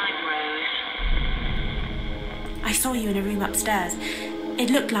 I'm Rose. I saw you in a room upstairs. It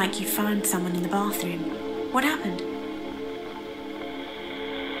looked like you found someone in the bathroom. What happened? It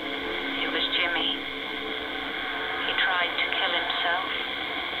was Jimmy. He tried to kill himself.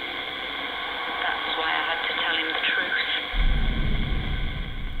 That's why I had to tell him the truth.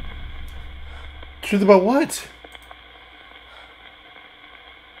 Truth about what?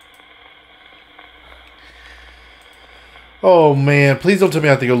 Oh man, please don't tell me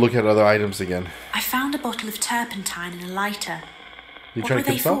I have to go look at other items again. I found a bottle of turpentine and a lighter. You What trying were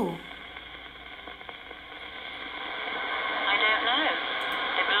to they kill for? yourself? I don't know.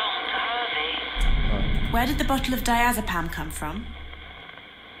 They belonged to Harvey. Where did the bottle of diazepam come from?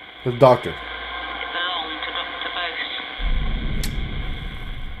 The doctor. It belonged to Dr. Bose.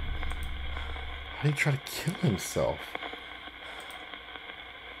 How did he try to kill himself?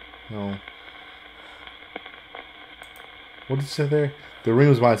 No. What did it say there? The ring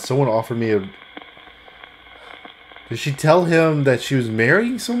was mine. Someone offered me a... Did she tell him that she was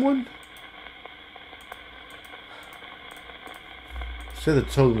marrying someone? She said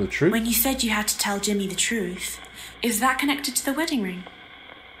that told him the truth. When you said you had to tell Jimmy the truth, is that connected to the wedding ring?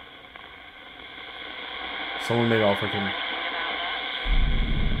 Someone made offer to him.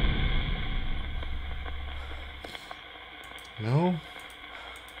 No.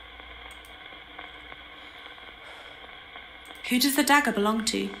 Who does the dagger belong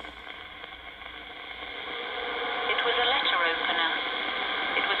to? It was a letter opener.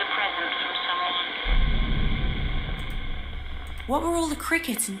 It was a present from someone. What were all the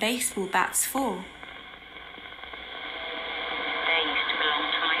cricket and baseball bats for? They used to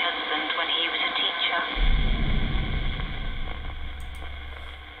belong to my husband when he was a teacher.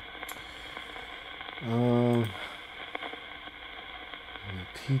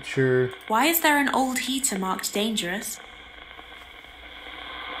 Teacher. Why is there an old heater marked dangerous?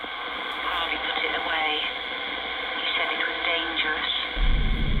 Harvey put it away. He said it was dangerous.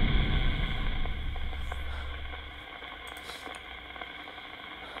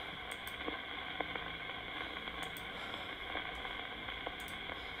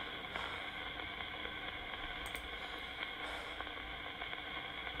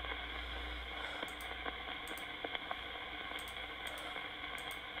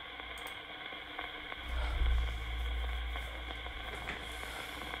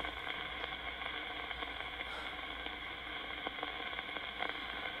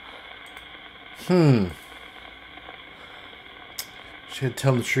 She had to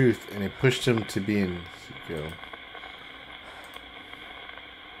tell him the truth, and it pushed him to be in Hugo.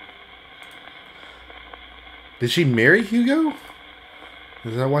 Did she marry Hugo?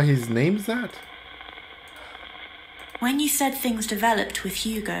 Is that why his name's that? When you said things developed with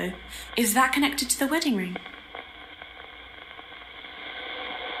Hugo, is that connected to the wedding ring?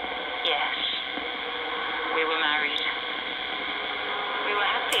 Yes. We were married. We were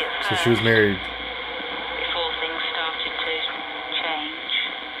happy at first. So she was married. Before things started to change.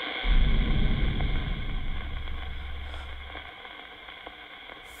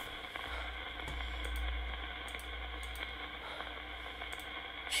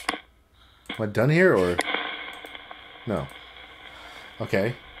 Am I done here, or? No.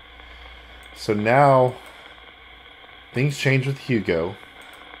 Okay. So now, things change with Hugo.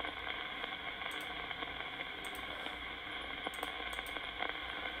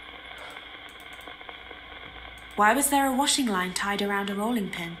 Why was there a washing line tied around a rolling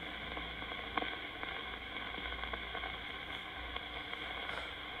pin?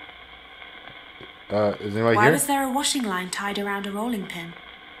 Is anybody Why here? was there a washing line tied around a rolling pin?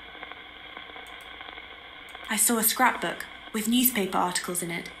 I saw a scrapbook with newspaper articles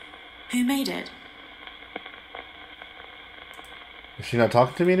in it. Who made it? Is she not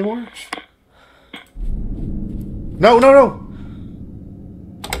talking to me anymore? No, no, no!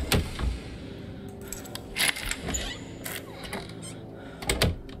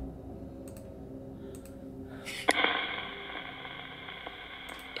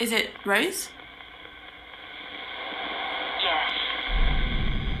 Is it Rose? Yes.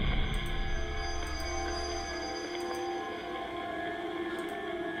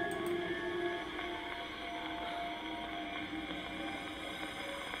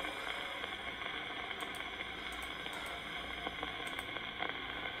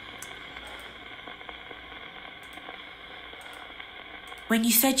 When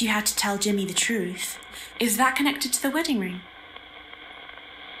you said you had to tell Jimmy the truth, is that connected to the wedding ring?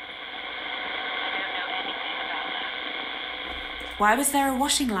 I don't know anything about that. Why was there a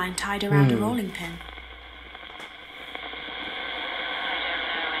washing line tied around a rolling pin? I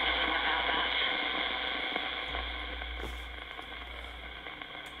don't know anything about that.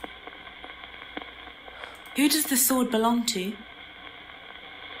 Who does the sword belong to? It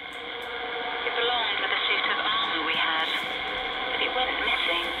belonged with a suit of armour we had, but it went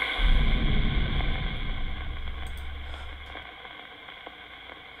missing.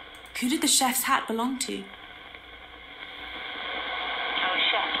 Who did the chef's hat belong to? Our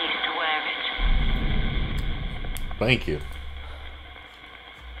chef used to wear it. Thank you.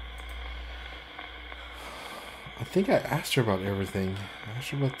 I think I asked her about everything. I asked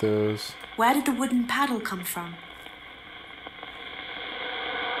her about those. Where did the wooden paddle come from?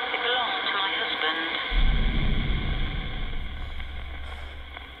 It belonged to my husband.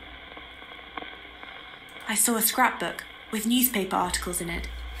 I saw a scrapbook with newspaper articles in it.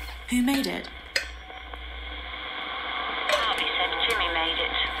 Who made it? Harvey said Jimmy made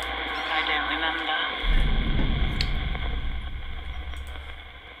it. I don't remember.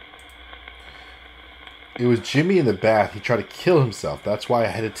 It was Jimmy in the bath. He tried to kill himself. That's why I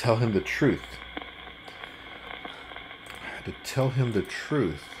had to tell him the truth. had to tell him the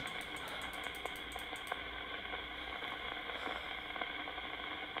truth.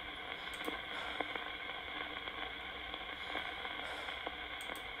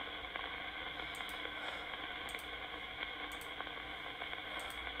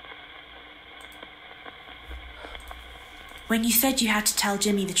 When you said you had to tell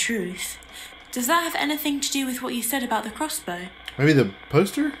Jimmy the truth, does that have anything to do with what you said about the crossbow? Maybe the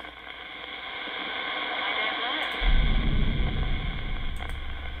poster?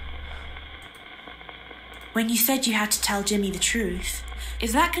 When you said you had to tell Jimmy the truth,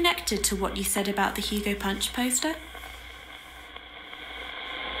 is that connected to what you said about the Hugo Punch poster?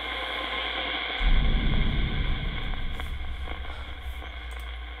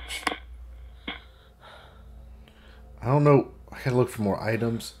 I don't know. I gotta look for more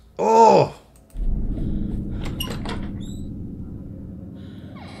items. Oh!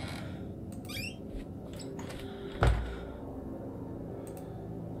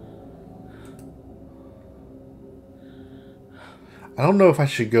 I don't know if I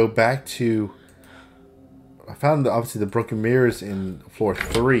should go back to... I found, obviously, the broken mirrors in floor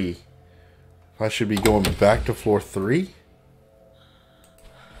 3. If I should be going back to floor 3?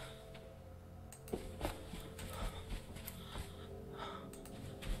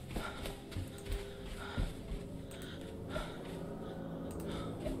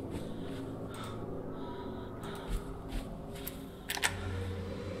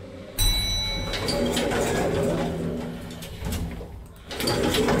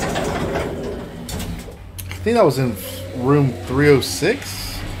 I think that was in room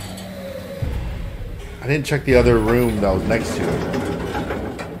 306. I didn't check the other room that was next to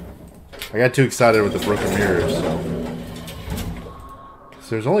it. I got too excited with the broken mirrors. So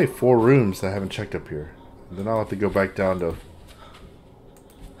there's only 4 rooms that I haven't checked up here. Then I'll have to go back down to...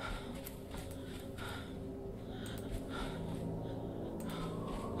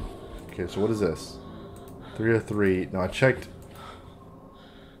 Okay, so what is this? 303. No, I checked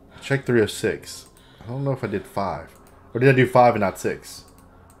 306. I don't know if I did 5. Or did I do 5 and not 6?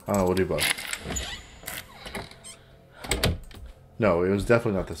 I don't know, we'll do both. No, it was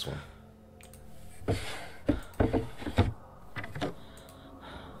definitely not this one.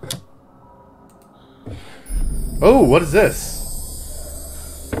 Oh, what is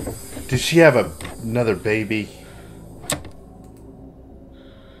this? Did she have another baby?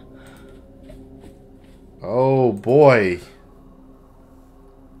 Oh boy.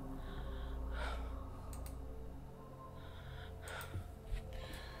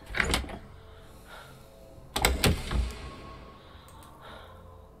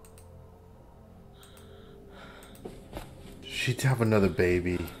 She'd have another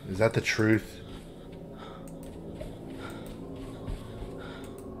baby. Is that the truth?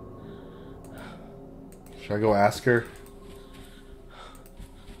 Should I go ask her?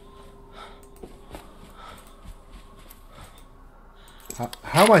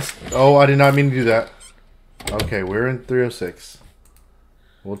 How am I... Oh, I did not mean to do that. Okay, we're in 306.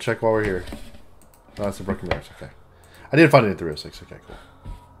 We'll check while we're here. Oh, that's the broken mirrors. Okay. I did find it in 306. Okay, cool.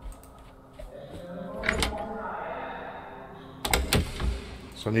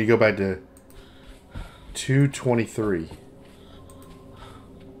 So I need to go back to 223.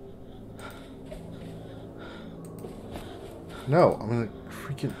 No, I'm gonna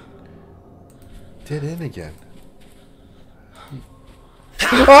freaking dead end again.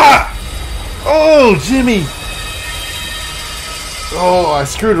 Ah! Oh, Jimmy! Oh, I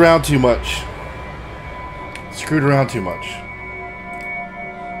screwed around too much. Screwed around too much.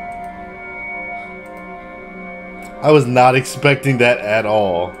 I was not expecting that at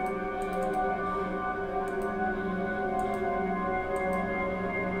all.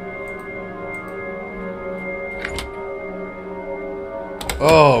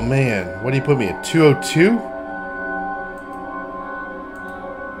 Oh man, what do you put me at? 202?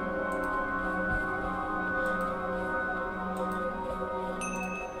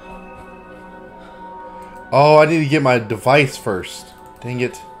 Oh, I need to get my device first. Dang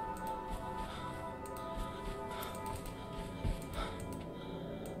it.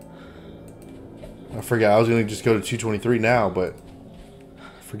 I forgot. I was going to just go to 223 now, but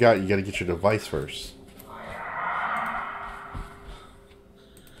I forgot you got to get your device first.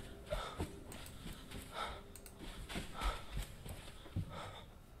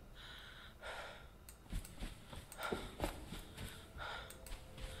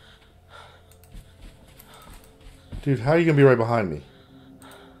 Dude, how are you going to be right behind me?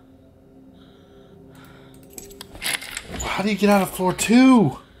 How do you get out of floor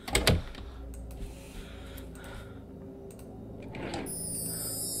 2?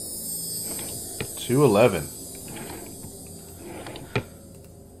 $211.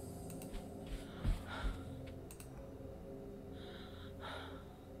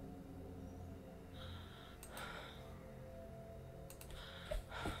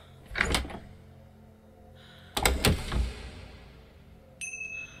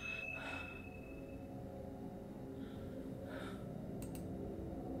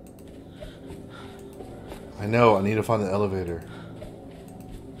 know. I need to find the elevator.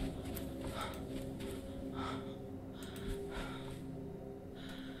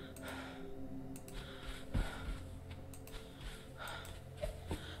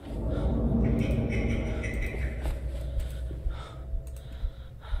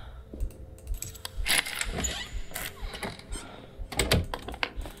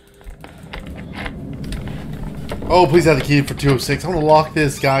 Oh, please have the key for 206. I want to lock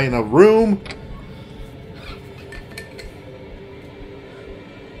this guy in a room.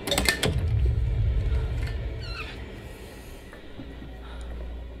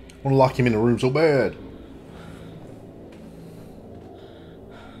 I want to lock him in a room so bad.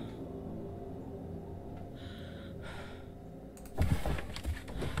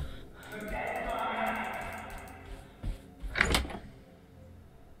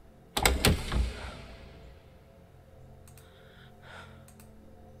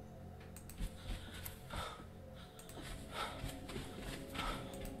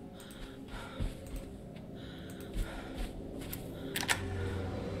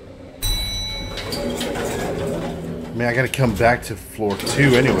 Man, I gotta come back to floor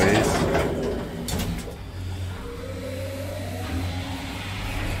 2 anyways.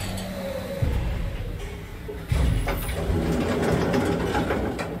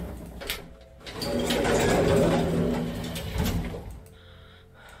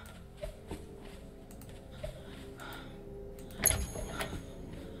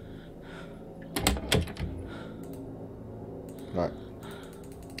 Alright.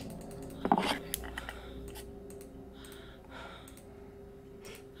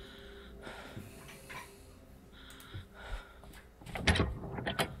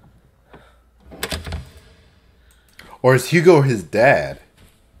 Or is Hugo his dad?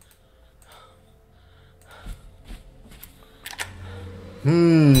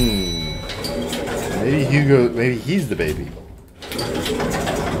 Maybe Hugo, maybe he's the baby.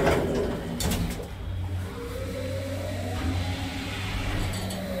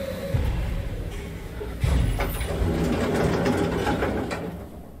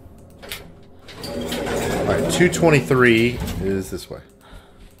 Alright, 223 is this way.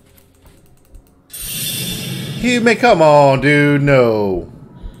 Human, come on, dude, no.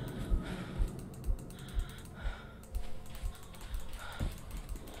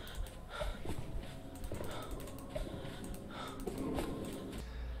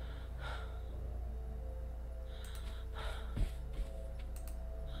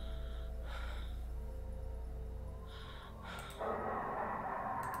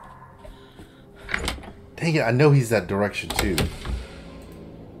 Dang it, I know he's that direction too.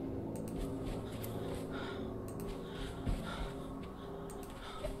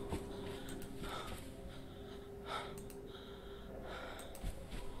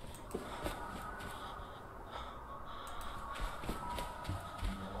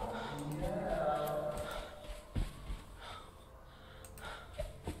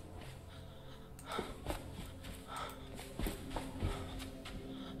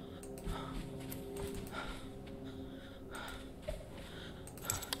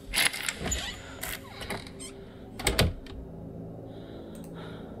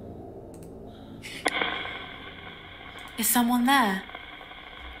 Is someone there?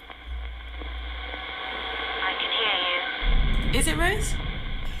 I can hear you. Is it Rose?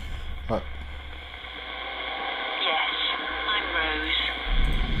 What? Yes, I'm Rose.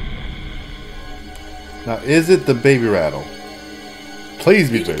 Now, is it the baby rattle? Please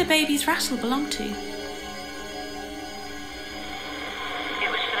be Who did the baby. baby's rattle belong to? It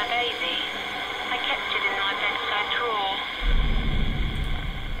was for the baby. I kept it in my bedside drawer.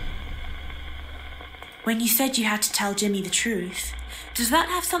 When you said you had to tell Jimmy the truth, does that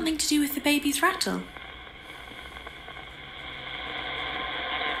have something to do with the baby's rattle?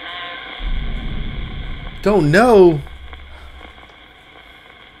 Don't know.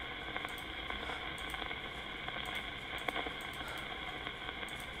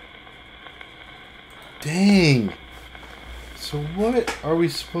 Dang. So what are we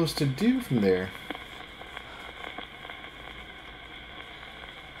supposed to do from there?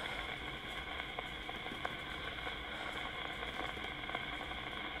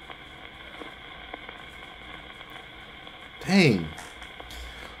 Dang.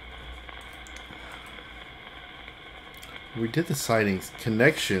 We did the sightings.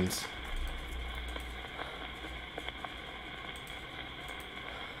 Connections.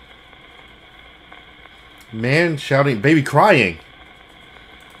 Man shouting, baby crying.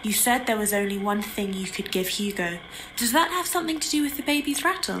 You said there was only one thing you could give Hugo. Does that have something to do with the baby's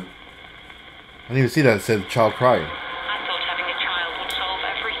rattle? I didn't even see that. It said child crying. I thought having a child would solve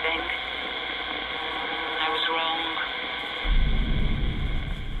everything. I was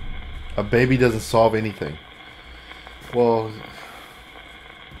A baby doesn't solve anything. Well,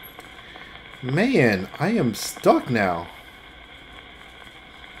 man, I am stuck now.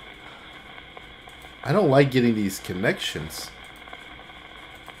 I don't like getting these connections.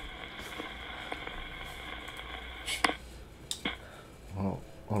 Oh,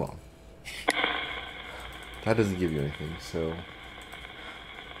 hold on. That doesn't give you anything, so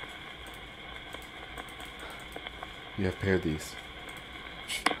you have paired these.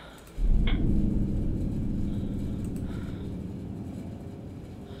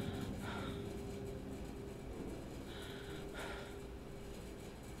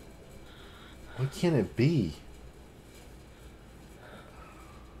 What can it be?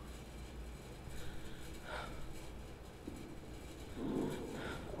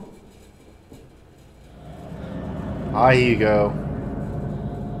 Ah, here you go.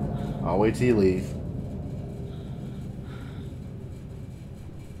 I'll wait till you leave.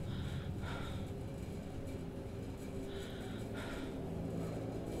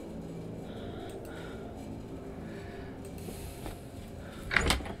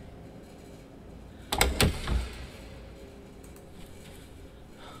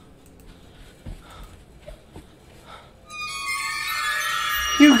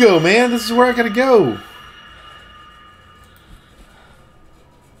 Hugo, man, this is where I gotta go.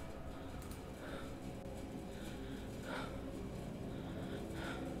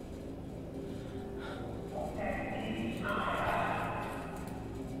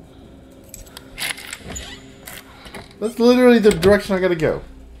 That's literally the direction I gotta go.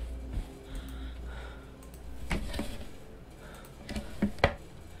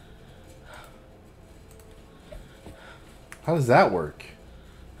 How does that work?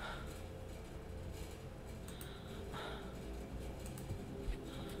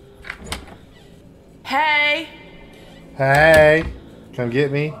 Hey! Hey, come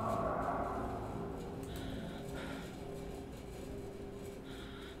get me.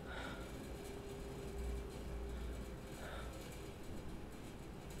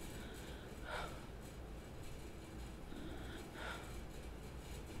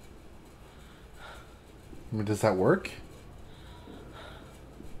 I mean, does that work?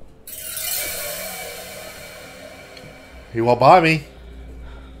 He won't buy me.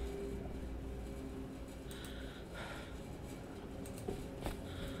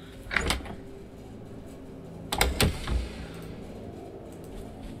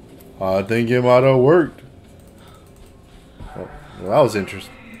 I think it might have worked. Oh, well, that was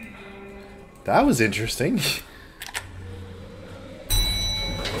interesting. That was interesting.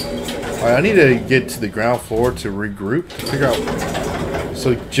 Alright, I need to get to the ground floor to regroup, to figure out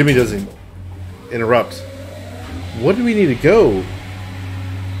so Jimmy doesn't interrupt. What do we need to go?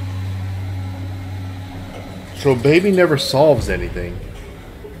 So baby never solves anything.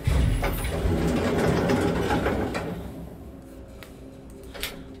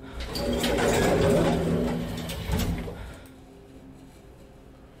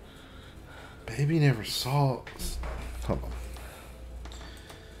 Baby never solves. Hold on.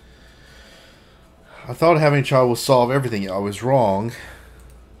 I thought having a child will solve everything. I was wrong.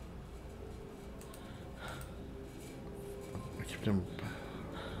 I kept him.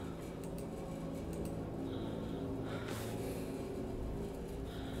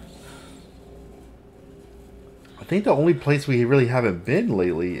 I think the only place we really haven't been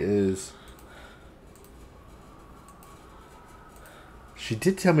lately is. She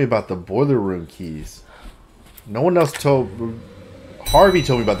did tell me about the boiler room keys. No one else told. Harvey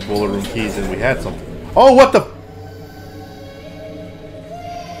told me about the boiler room keys, and we had something. Oh, what the?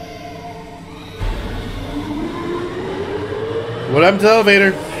 What happened to the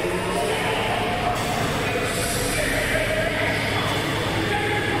elevator?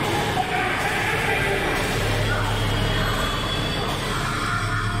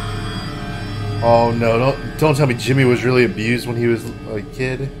 Oh no! Don't tell me Jimmy was really abused when he was a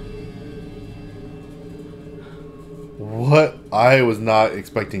kid. What? I was not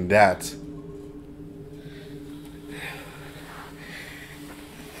expecting that.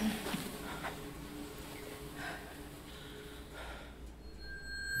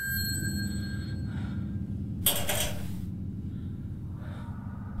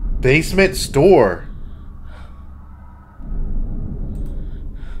 Basement store.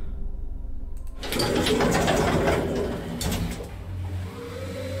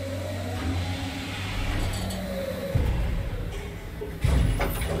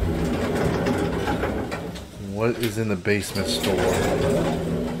 What is in the basement store?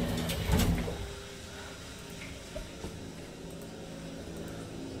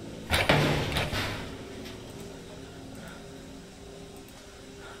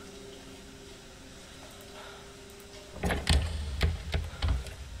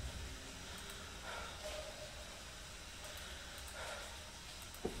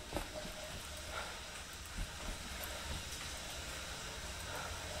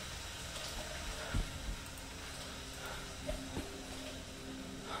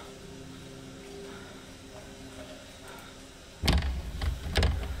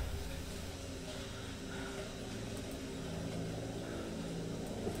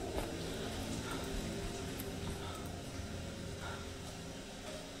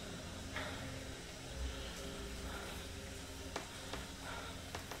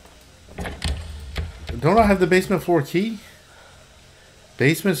 Don't I have the basement floor key?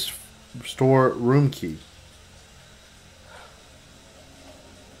 Basement store room key.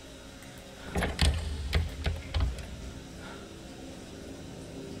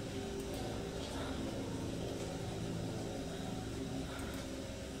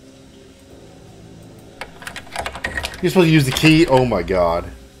 You're supposed to use the key? Oh my god.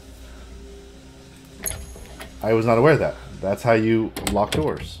 I was not aware of that. That's how you lock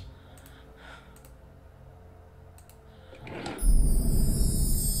doors.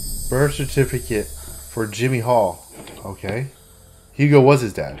 Birth certificate for Jimmy Hall. Okay. Hugo was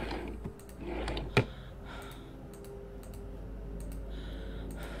his dad.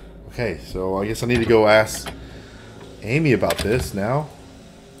 Okay, so I guess I need to go ask Amy about this now.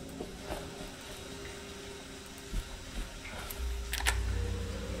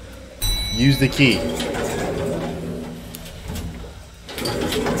 Use the key.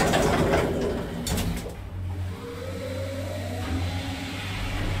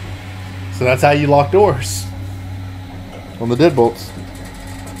 So that's how you lock doors on the deadbolts.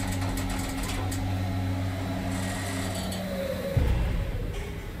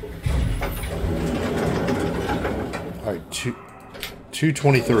 All right,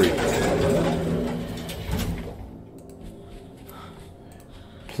 223.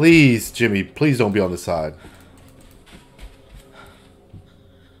 Please, Jimmy, please don't be on the side.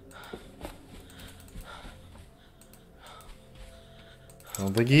 I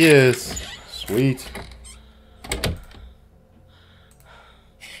don't think he is. Sweet.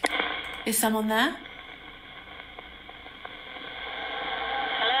 Is someone there?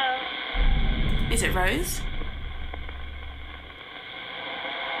 Hello? Is it Rose?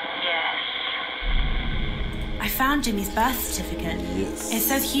 Yes. I found Jimmy's birth certificate. Yes. It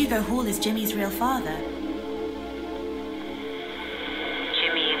says Hugo Hall is Jimmy's real father.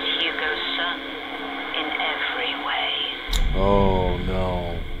 Jimmy is Hugo's son in every way. Oh,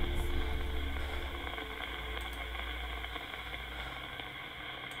 no.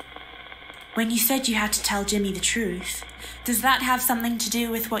 When you said you had to tell Jimmy the truth, does that have something to do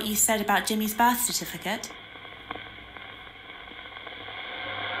with what you said about Jimmy's birth certificate?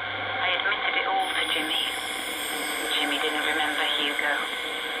 I admitted it all to Jimmy. Jimmy didn't remember Hugo.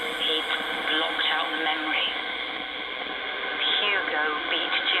 He'd blocked out the memory. Hugo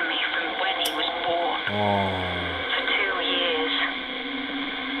beat Jimmy from when he was born. Oh. For 2 years.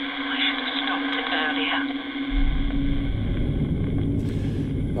 I should have stopped it earlier.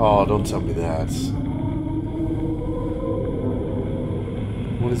 Oh, don't tell me that.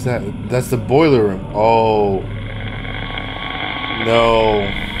 What is that? That's the boiler room. Oh. No.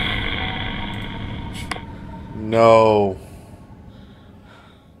 No.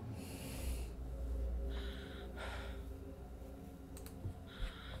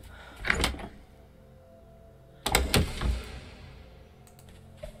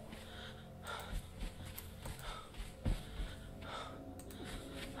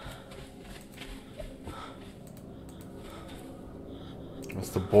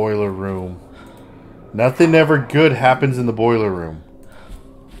 That's the boiler room. Nothing ever good happens in the boiler room.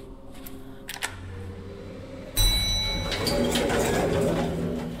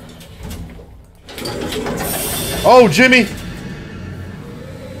 Oh, Jimmy!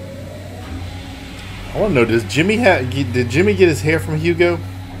 I want to know, did Jimmy get his hair from Hugo?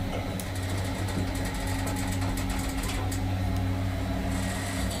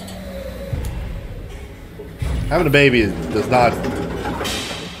 Having a baby does not...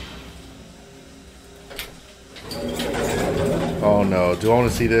 Oh no, do I want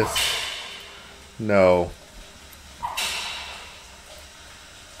to see this? No.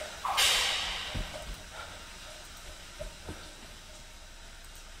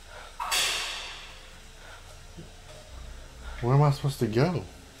 Where am I supposed to go?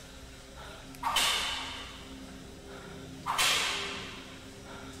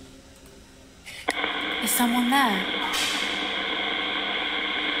 Is someone there?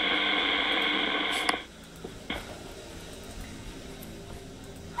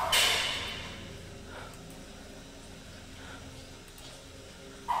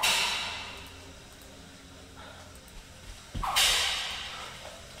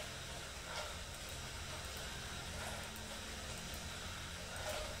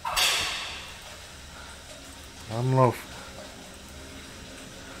 I don't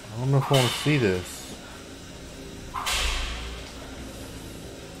know if I want to see this.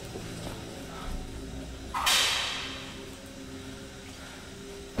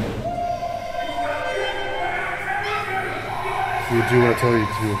 You do what I tell you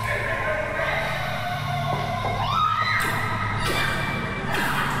to.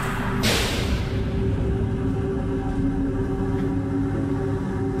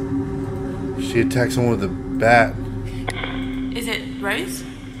 She attacked someone with a bat. Is it Rose?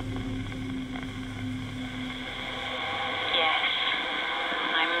 Yes,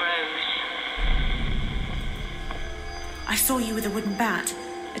 I'm Rose. I saw you with a wooden bat,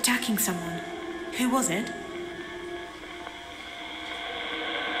 attacking someone. Who was it?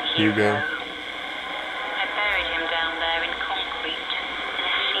 Hugo. I buried him down there in concrete, in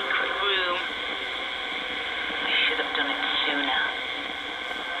a secret room. I should have done it sooner.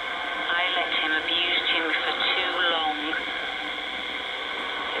 I let him abuse Jimmy for too long.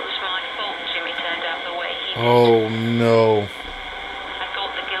 It was my fault Jimmy turned out the way he did. Oh no. I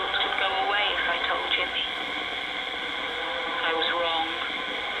thought the guilt would go away if I told Jimmy. I was wrong.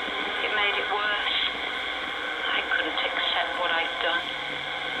 It made it worse. I couldn't accept what I'd done.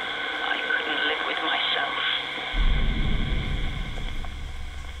 I couldn't live with myself.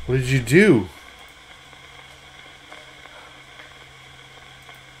 What did you do?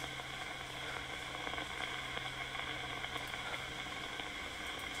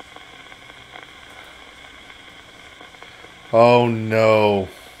 Oh no.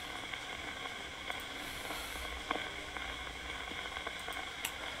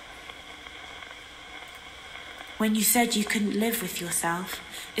 When you said you couldn't live with yourself,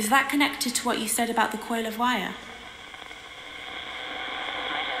 is that connected to what you said about the coil of wire?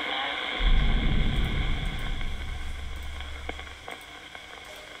 I don't know.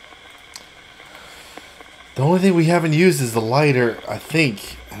 The only thing we haven't used is the lighter, I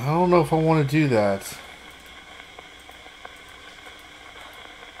think. I don't know if I want to do that.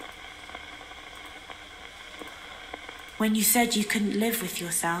 When you said you couldn't live with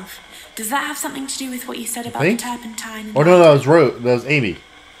yourself, does that have something to do with what you said about think? the turpentine? And Oh no, that was That was Amy.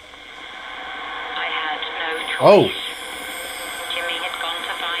 I had no choice. Oh. Jimmy had gone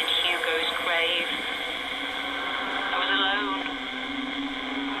to find Hugo's grave. I was alone.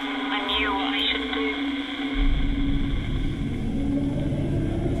 I knew what I should do.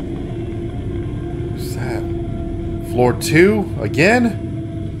 What's that? Floor 2 again?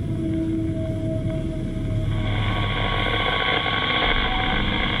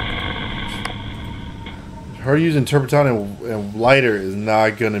 Her using turpentine and lighter is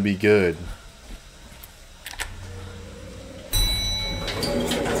not going to be good.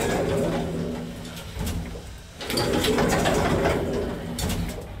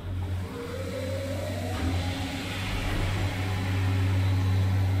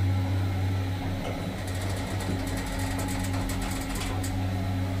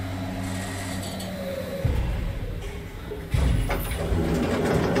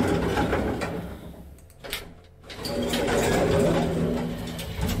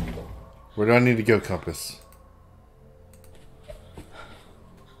 Where do I need to go, Compass?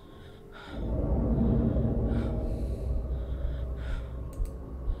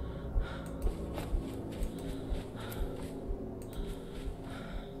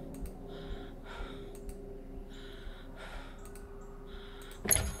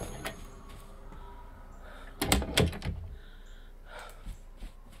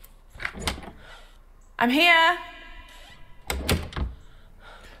 I'm here.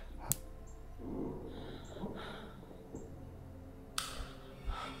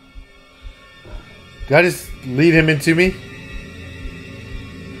 Did I just lead him into me?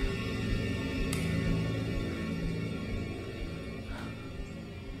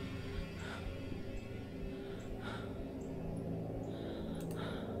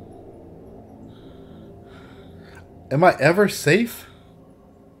 Am I ever safe?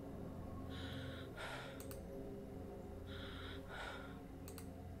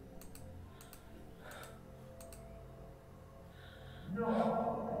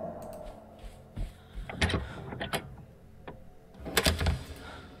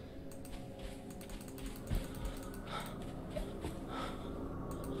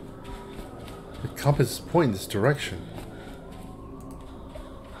 The compass is pointing this direction.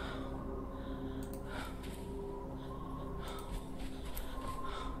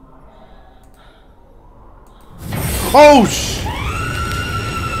 Oh sh!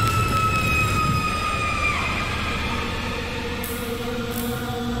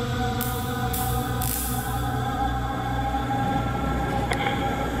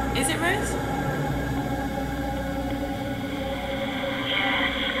 Is it Rose?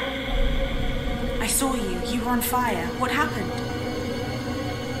 I saw you. You were on fire. What happened?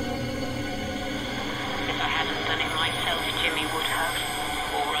 If I hadn't done it myself, Jimmy would have.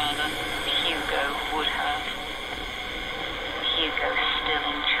 Or rather, Hugo would have. Hugo's still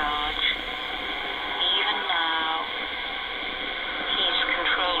in charge. Even now, he's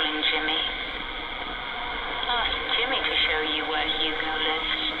controlling Jimmy. Ask Jimmy to show you where Hugo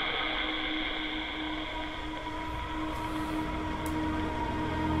lives.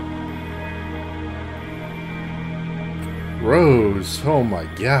 Rose, oh my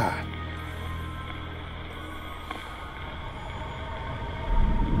god.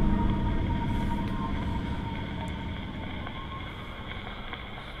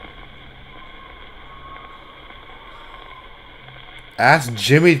 Ask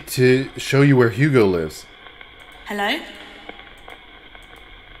Jimmy to show you where Hugo lives. Hello?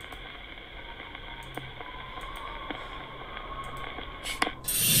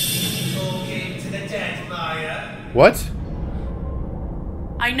 Talking to the dead, Maya. What?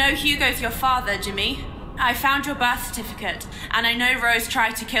 I know Hugo's your father, Jimmy. I found your birth certificate, and I know Rose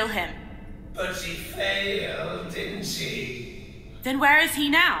tried to kill him. But she failed, didn't she? Then where is he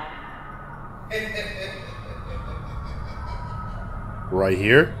now? Right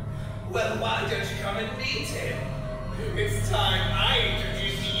here? Well, why don't you come and meet him? It's time I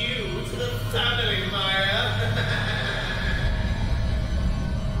introduce you to the family, Maya.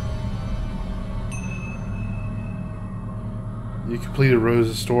 You completed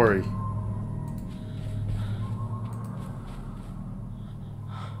Rose's story.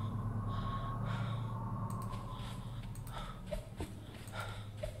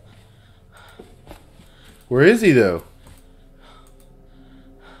 Where is he, though?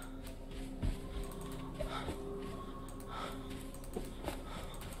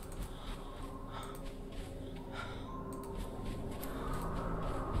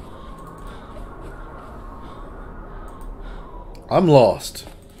 I'm lost.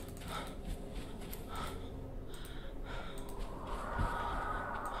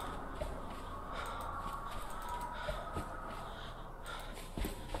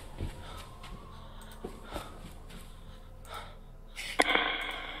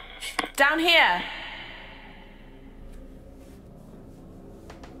 Down here.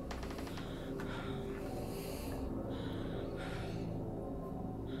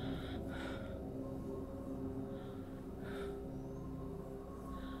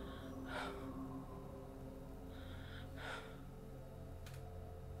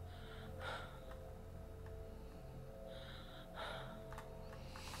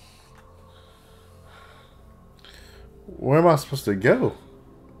 Where am I supposed to go?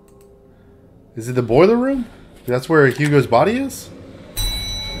 Is it the boiler room? That's where Hugo's body is?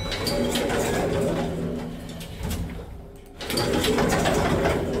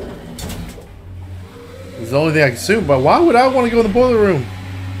 It's the only thing I can assume, but why would I want to go in the boiler room?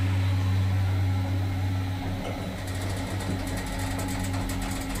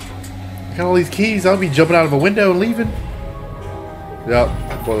 I got all these keys. I'll be jumping out of a window and leaving.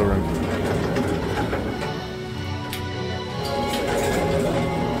 Yep, boiler room.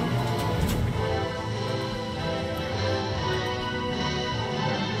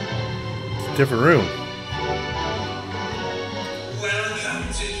 Different room. Welcome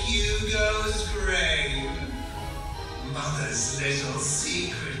to Hugo's grave. Mother's little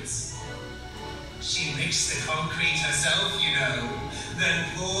secrets. She mixed the concrete herself, you know, then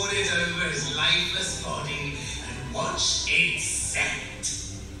poured it over his lifeless body and watched it set.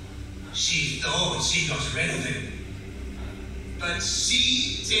 She thought she got rid of him. But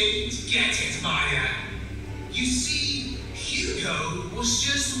she didn't get it, Maya. You see, Hugo was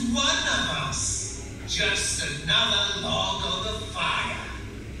just one of us. Just another log on the fire.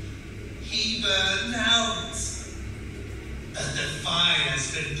 He burned out. But the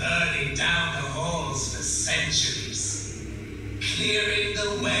fire's been burning down the halls for centuries. Clearing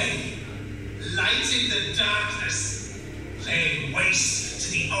the way. Lighting the darkness. Laying waste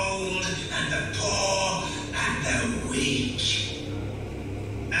to the old and the poor and the weak.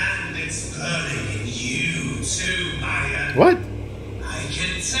 And it's burning in you too, Maya. What? I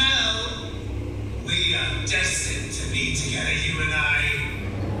can tell. We are destined to be together, you and I.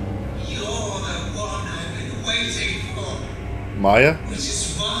 You're the one I've been waiting for. Maya? Which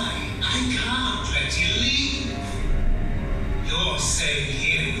is why I can't let you leave. You're staying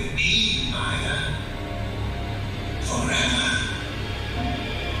here with me, Maya. Forever.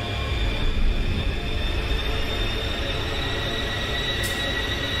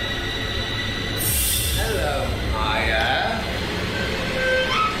 Hello, Maya.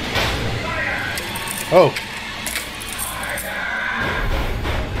 Oh.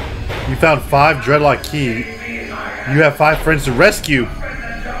 You found 5 dreadlock key. You have 5 friends to rescue.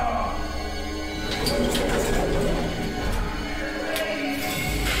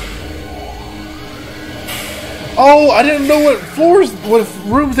 Oh, I didn't know what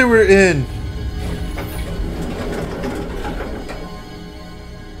rooms they were in.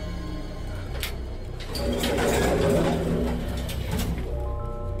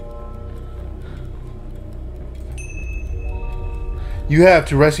 You have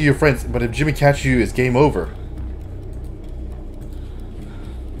to rescue your friends, but if Jimmy catches you, it's game over.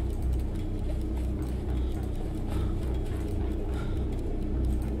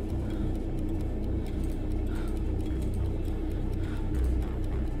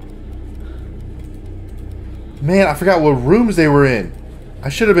 Man, I forgot what rooms they were in. I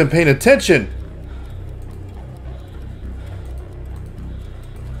should have been paying attention.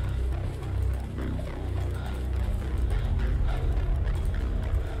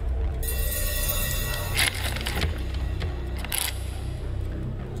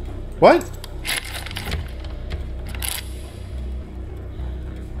 What?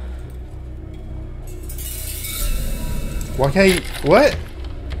 Why can't you... What?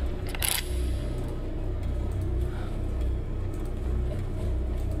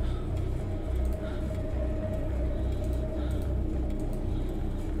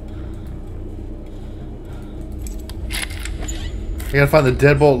 I gotta find the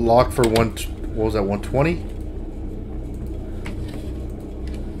deadbolt lock for one... What was that, 120?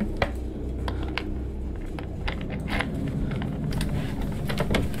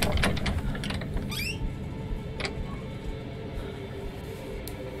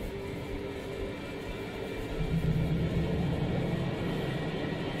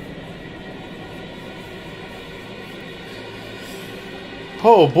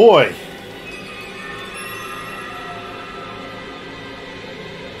 Oh boy.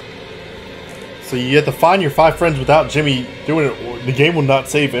 So you have to find your 5 friends without Jimmy doing it, or the game will not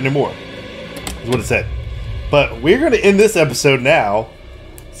save anymore. Is what it said. But we're going to end this episode now,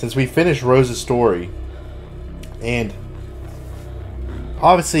 since we finished Rose's story. And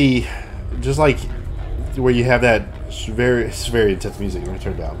obviously, just like where you have that it's very intense music. I'm going to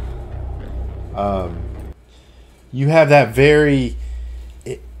turn it down. You have that very...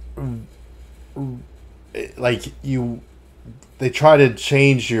 they try to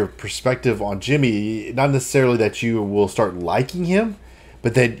change your perspective on Jimmy, not necessarily that you will start liking him,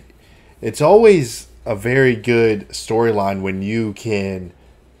 but that it's always a very good storyline when you can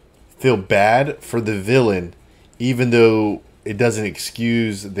feel bad for the villain, even though it doesn't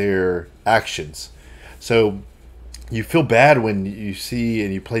excuse their actions. So you feel bad when you see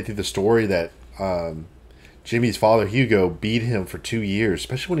and you play through the story that Jimmy's father, Hugo, beat him for 2 years,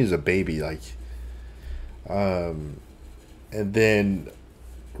 especially when he was a baby. And then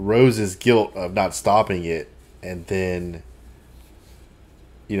Rose's guilt of not stopping it, and then,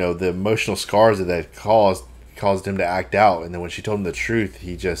 you know, the emotional scars that caused him to act out. And then when she told him the truth,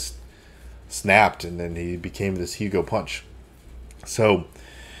 he just snapped, and then he became this Hugo Punch. So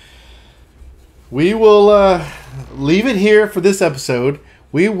we will leave it here for this episode.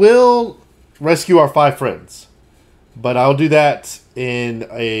 We will rescue our 5 friends, but I'll do that since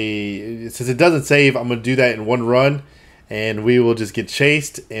it doesn't save, I'm going to do that in one run, and we will just get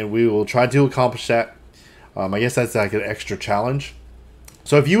chased, and we will try to accomplish that. I guess that's like an extra challenge.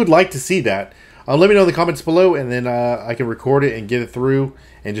 So if you would like to see that, let me know in the comments below, and then I can record it and get it through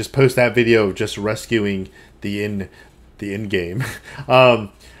and just post that video of just rescuing the end game.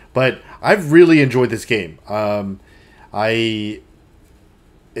 But I've really enjoyed this game.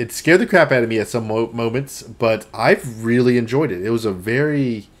 It scared the crap out of me at some moments, but I've really enjoyed it. It was a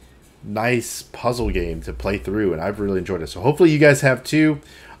very nice puzzle game to play through, and I've really enjoyed it. So hopefully you guys have too.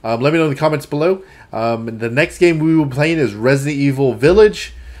 Let me know in the comments below. The next game we will be playing is Resident Evil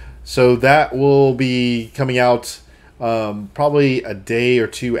Village. So that will be coming out probably a day or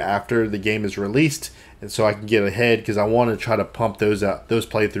two after the game is released, and so I can get ahead because I want to try to pump those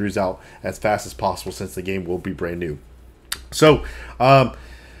playthroughs out as fast as possible since the game will be brand new. So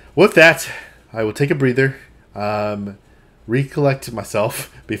with that, I will take a breather, recollect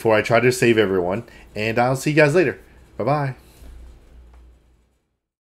myself before I try to save everyone, and I'll see you guys later. Bye-bye.